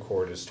Supreme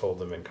Court has told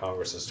them and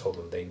Congress has told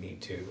them they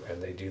need to,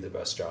 and they do the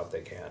best job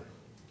they can.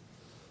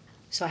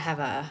 So I have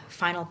a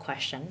final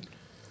question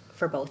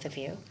for both of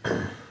you.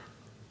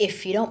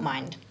 If you don't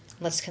mind,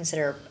 let's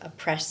consider a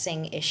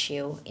pressing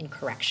issue in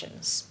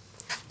corrections.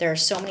 There are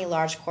so many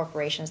large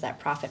corporations that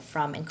profit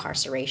from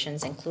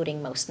incarcerations,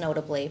 including most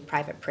notably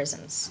private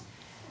prisons.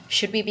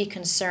 Should we be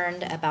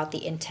concerned about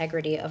the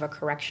integrity of a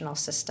correctional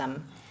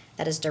system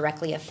that is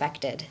directly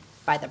affected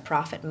by the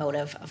profit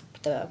motive of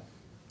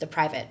the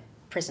private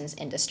prisons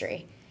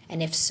industry?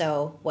 And if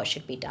so, what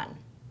should be done?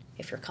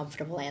 If you're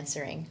comfortable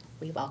answering,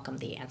 we welcome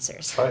the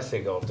answers. I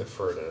think I'll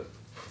defer to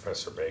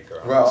Professor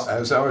Baker on Well, this.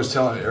 as I was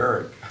telling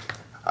Eric,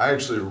 I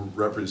actually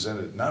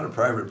represented not a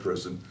private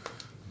prison,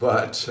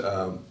 but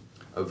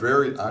a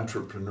very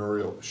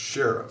entrepreneurial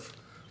sheriff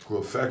who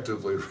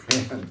effectively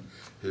ran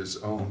his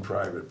own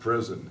private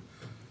prison.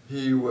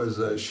 He was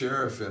a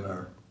sheriff in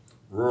a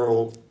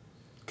rural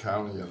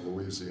county in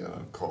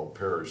Louisiana called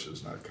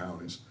parishes, not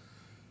counties,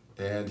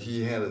 and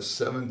he had a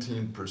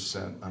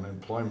 17%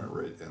 unemployment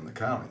rate in the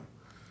county.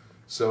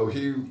 So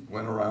he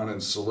went around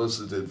and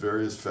solicited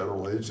various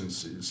federal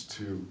agencies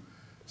to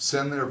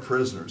send their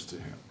prisoners to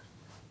him.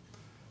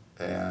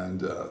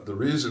 And the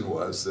reason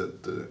was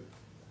that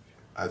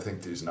I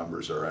think these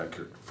numbers are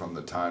accurate from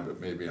the time, but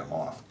maybe I'm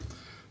off.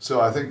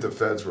 So I think the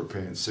feds were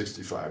paying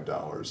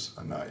 $65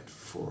 a night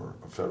for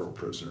a federal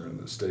prisoner, and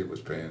the state was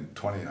paying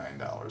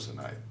 $29 a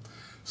night.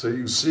 So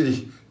you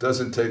see, it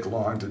doesn't take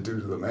long to do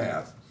the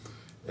math.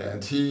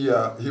 And he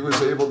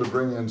was able to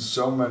bring in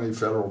so many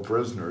federal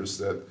prisoners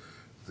that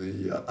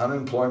the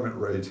unemployment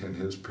rate in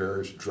his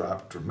parish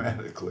dropped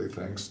dramatically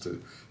thanks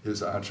to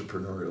his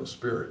entrepreneurial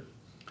spirit.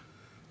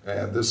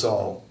 And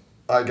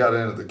I got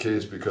into the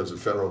case because a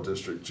federal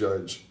district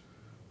judge,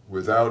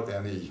 without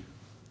any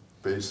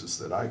basis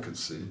that I could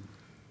see,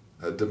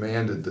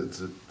 demanded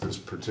that this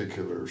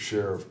particular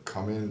sheriff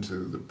come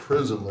into the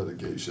prison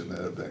litigation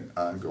that had been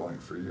ongoing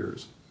for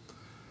years.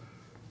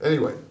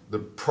 Anyway, the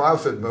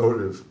profit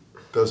motive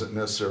doesn't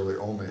necessarily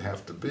only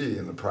have to be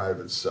in the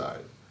private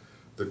side.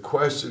 The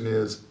question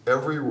is,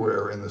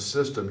 everywhere in the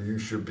system, you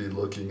should be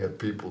looking at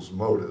people's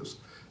motives.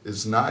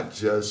 It's not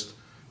just,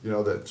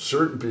 that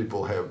certain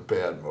people have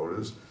bad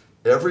motives.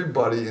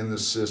 Everybody in the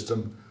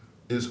system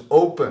is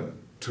open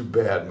to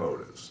bad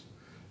motives.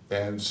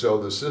 And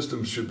so the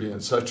system should be in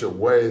such a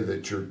way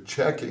that you're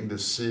checking to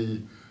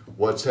see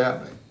what's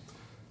happening.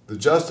 The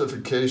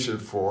justification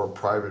for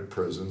private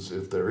prisons,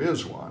 if there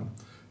is one,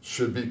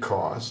 should be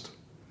cost.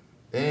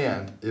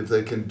 And if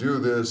they can do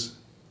this,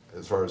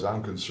 as far as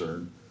I'm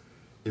concerned,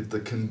 if the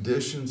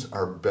conditions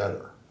are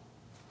better,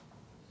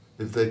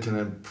 if they can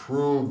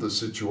improve the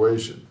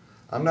situation.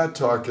 I'm not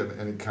talking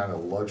any kind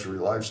of luxury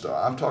lifestyle.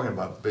 I'm talking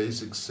about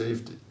basic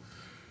safety.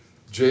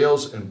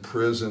 Jails and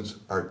prisons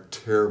are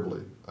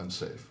terribly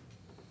unsafe.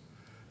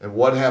 And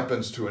what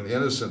happens to an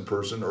innocent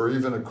person or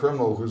even a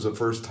criminal who's a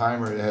first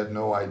timer and had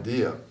no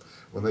idea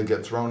when they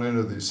get thrown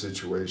into these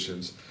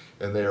situations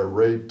and they are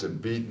raped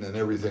and beaten and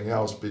everything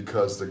else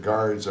because the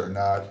guards are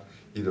not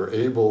either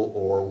able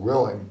or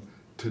willing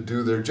to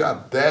do their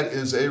job? That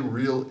is a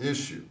real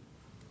issue.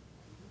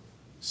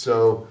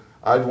 So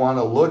I'd want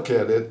to look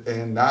at it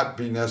and not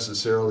be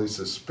necessarily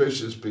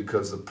suspicious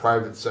because the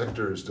private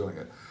sector is doing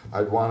it.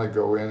 I'd want to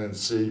go in and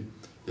see,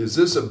 is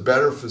this a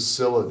better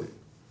facility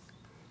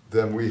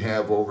than we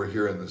have over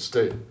here in the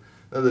state?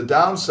 Now, the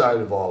downside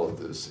of all of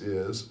this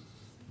is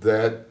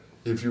that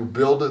if you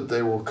build it,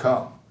 they will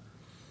come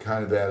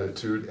kind of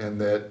attitude,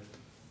 and that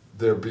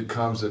there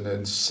becomes an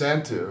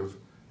incentive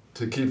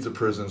to keep the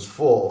prisons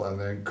full and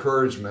the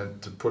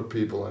encouragement to put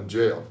people in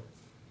jail.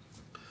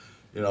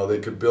 You know, they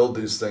could build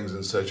these things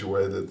in such a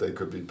way that they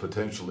could be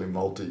potentially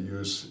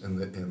multi-use in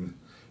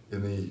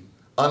the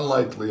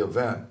unlikely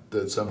event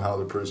that somehow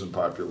the prison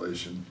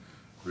population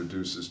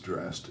reduces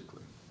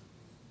drastically.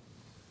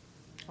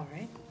 All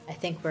right. I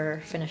think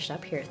we're finished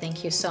up here.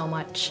 Thank you so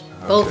much,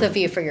 both of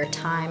you, for your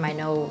time. I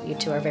know you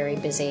two are very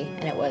busy,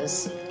 and it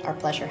was our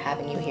pleasure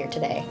having you here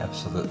today.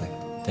 Absolutely.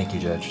 Thank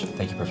you, Judge.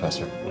 Thank you,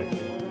 Professor. Thank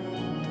you.